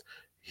offense.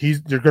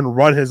 They're going to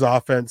run his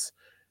offense,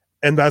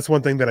 and that's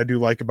one thing that I do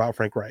like about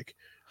Frank Reich.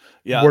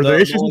 Yeah, were there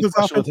issues with his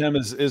offense? With him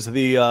is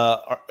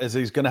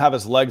he's going to have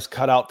his legs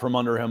cut out from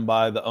under him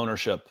by the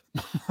ownership.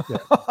 Yeah.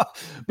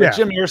 But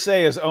Jim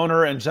Irsay is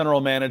owner and general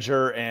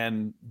manager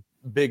and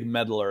big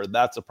meddler.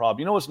 That's a problem.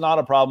 You know what's not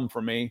a problem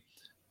for me?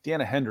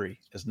 Deanna Hendry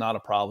is not a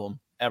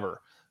problem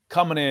ever.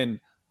 Coming in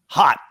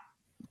hot,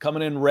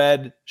 coming in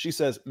red. She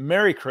says,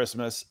 Merry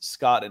Christmas,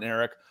 Scott and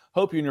Eric.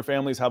 Hope you and your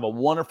families have a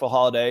wonderful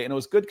holiday. And it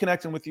was good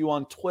connecting with you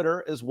on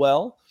Twitter as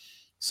well.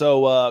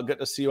 So good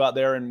to see you out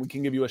there, and we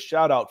can give you a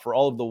shout out for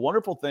all of the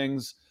wonderful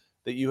things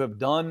that you have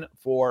done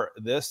for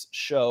this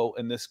show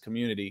and this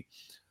community.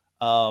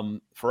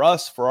 For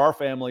us, for our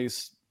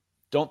families,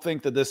 don't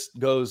think that this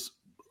goes,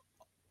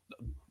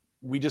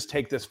 we just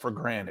take this for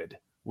granted.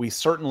 We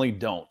certainly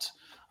don't.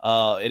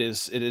 It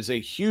is a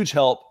huge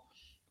help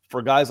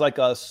for guys like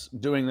us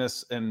doing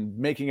this and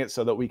making it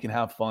so that we can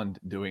have fun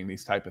doing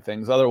these type of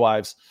things.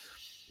 Otherwise,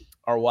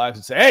 our wives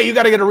would say, hey, you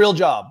got to get a real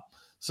job.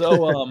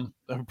 So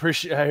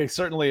I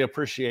certainly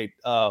appreciate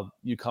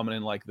you coming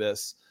in like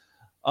this.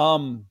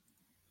 And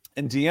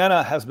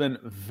Deanna has been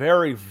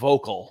very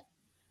vocal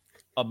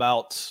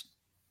about,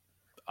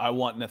 I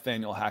want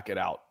Nathaniel Hackett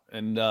out.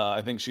 And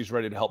I think she's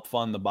ready to help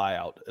fund the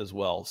buyout as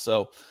well.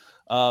 So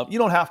you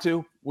don't have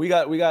to. We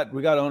got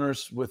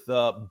owners with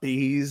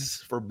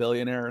B's for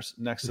billionaires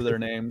next to their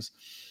names.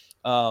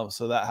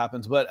 So that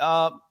happens. But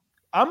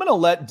I'm going to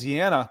let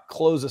Deanna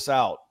close us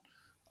out.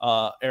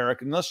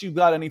 Eric, unless you've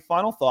got any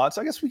final thoughts,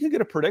 I guess we could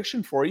get a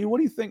prediction for you. What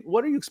do you think?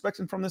 What are you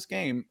expecting from this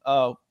game?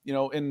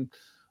 In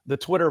the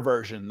Twitter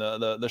version,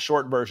 the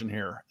short version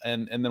here,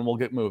 and then we'll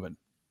get moving.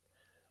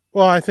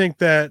 Well, I think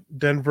that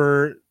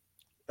Denver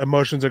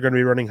emotions are going to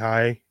be running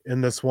high in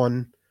this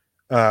one.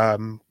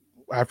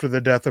 After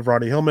the death of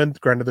Ronnie Hillman,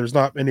 granted, there's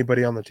not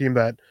anybody on the team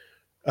that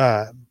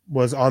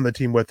was on the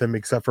team with him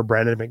except for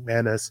Brandon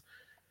McManus.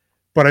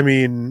 But I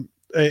mean,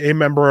 a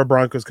member of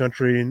Broncos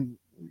country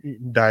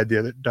died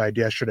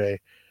yesterday.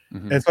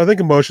 Mm-hmm. And so I think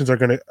emotions are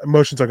going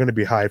to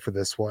be high for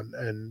this one.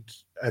 And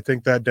I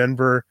think that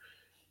Denver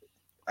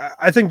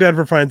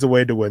finds a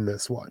way to win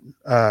this one.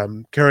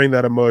 Carrying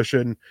that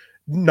emotion,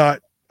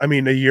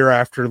 a year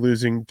after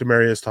losing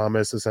Demaryius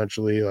Thomas,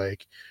 essentially,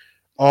 like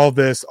all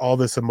this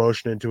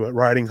emotion into it,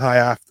 riding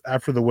high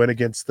after the win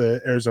against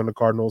the Arizona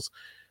Cardinals.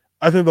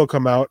 I think they'll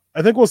come out.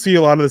 I think we'll see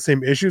a lot of the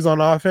same issues on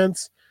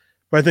offense,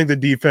 but I think the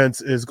defense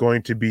is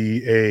going to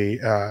be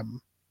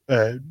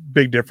a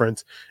big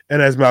difference.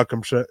 And as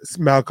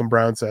Malcolm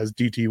Brown says,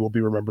 DT will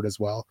be remembered as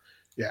well.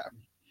 Yeah.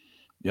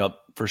 Yep,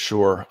 for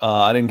sure.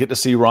 I didn't get to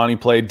see Ronnie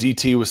play.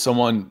 DT was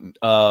someone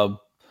I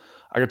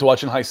got to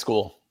watch in high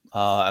school.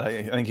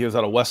 I think he was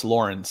out of West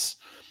Lawrence,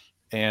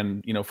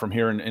 and from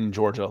here in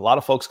Georgia. A lot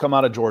of folks come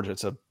out of Georgia.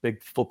 It's a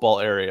big football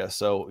area,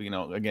 so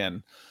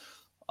again,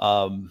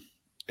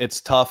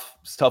 it's tough.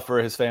 It's tough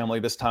for his family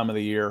this time of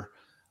the year.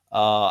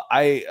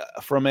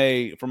 From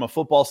a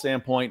football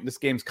standpoint, this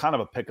game's kind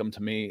of a pick 'em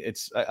to me.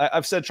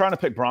 I've said trying to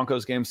pick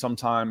Broncos games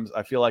sometimes,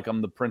 I feel like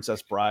I'm the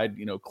Princess Bride.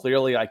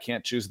 Clearly I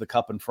can't choose the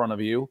cup in front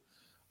of you.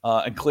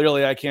 And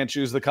clearly I can't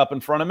choose the cup in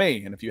front of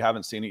me. And if you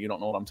haven't seen it, you don't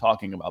know what I'm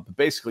talking about. But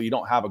basically, you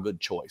don't have a good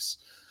choice.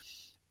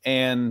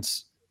 And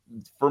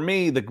for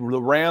me, the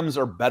Rams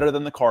are better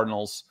than the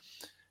Cardinals.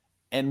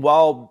 And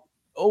while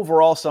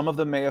overall some of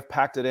them may have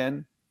packed it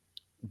in,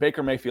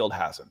 Baker Mayfield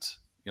hasn't.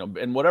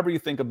 And whatever you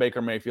think of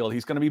Baker Mayfield,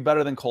 he's going to be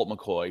better than Colt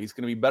McCoy. He's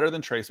going to be better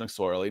than Trace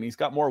McSorley. And he's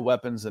got more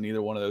weapons than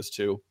either one of those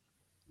two,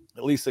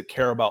 at least that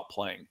care about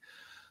playing.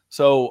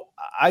 So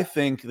I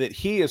think that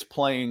he is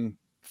playing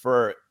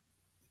for –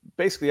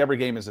 basically every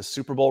game is a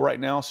Super Bowl right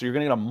now. So you're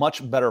going to get a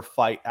much better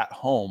fight at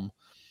home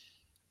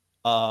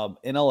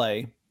in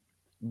LA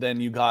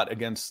than you got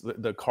against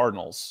the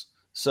Cardinals.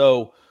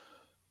 So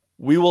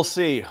we will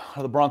see.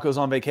 Are the Broncos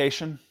on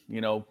vacation?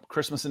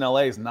 Christmas in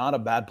LA is not a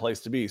bad place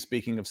to be.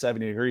 Speaking of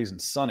 70 degrees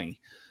and sunny,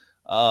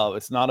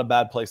 it's not a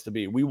bad place to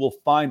be. We will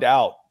find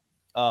out.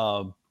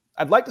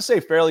 I'd like to say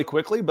fairly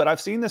quickly, but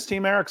I've seen this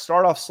team, Eric,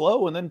 start off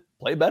slow and then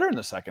play better in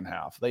the second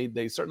half.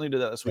 They certainly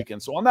did that this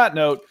weekend. So on that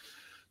note,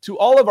 to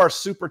all of our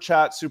Super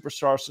Chat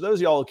superstars, to those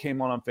of y'all who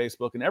came on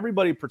Facebook and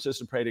everybody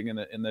participating in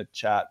the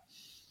chat,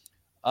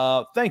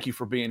 thank you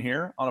for being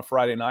here on a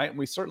Friday night. And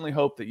we certainly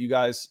hope that you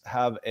guys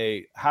have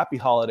a happy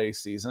holiday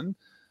season.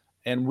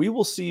 And we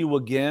will see you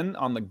again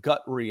on the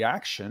Gut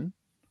Reaction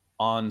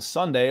on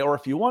Sunday. Or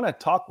if you want to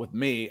talk with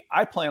me,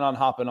 I plan on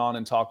hopping on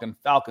and talking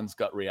Falcons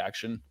Gut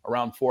Reaction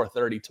around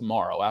 4:30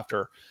 tomorrow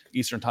after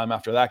Eastern time,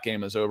 after that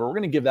game is over. We're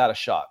going to give that a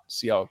shot,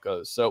 see how it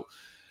goes. So,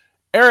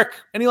 Eric,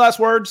 any last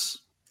words?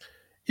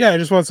 Yeah, I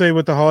just want to say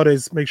with the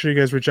holidays, make sure you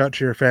guys reach out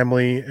to your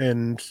family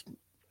and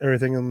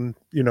everything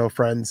and,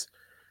 friends.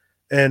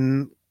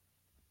 And,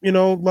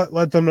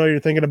 let them know you're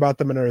thinking about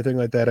them and everything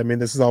like that. I mean,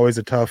 this is always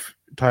a tough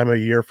time of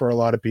year for a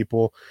lot of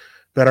people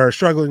that are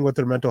struggling with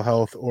their mental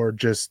health or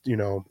just,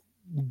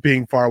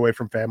 being far away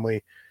from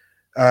family.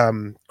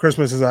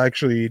 Christmas has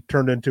actually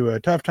turned into a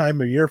tough time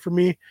of year for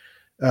me.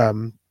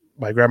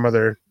 My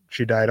grandmother,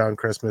 she died on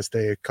Christmas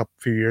Day a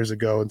few years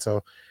ago. And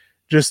so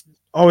just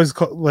always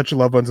let your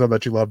loved ones know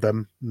that you love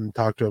them and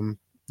talk to them,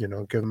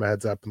 give them a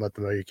heads up and let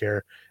them know you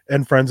care,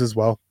 and friends as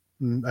well.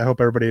 And I hope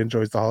everybody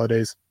enjoys the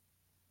holidays.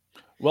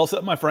 Well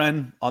said, my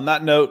friend. On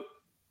that note,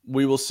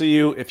 we will see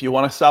you. If you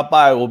want to stop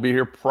by, we'll be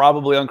here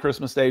probably on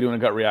Christmas Day doing a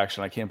gut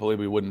reaction. I can't believe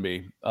we wouldn't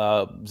be.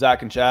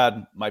 Zach and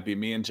Chad, might be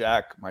me and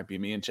Jack, might be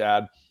me and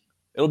Chad.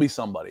 It'll be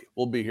somebody.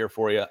 We'll be here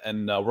for you.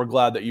 And we're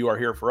glad that you are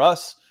here for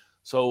us.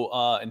 So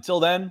until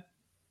then,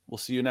 we'll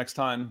see you next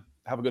time.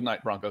 Have a good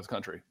night, Broncos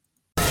country.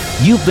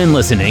 You've been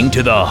listening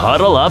to the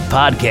Huddle Up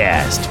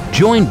Podcast.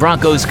 Join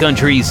Broncos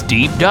Country's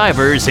deep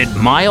divers at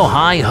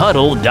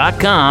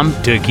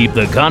milehighhuddle.com to keep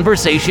the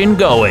conversation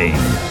going.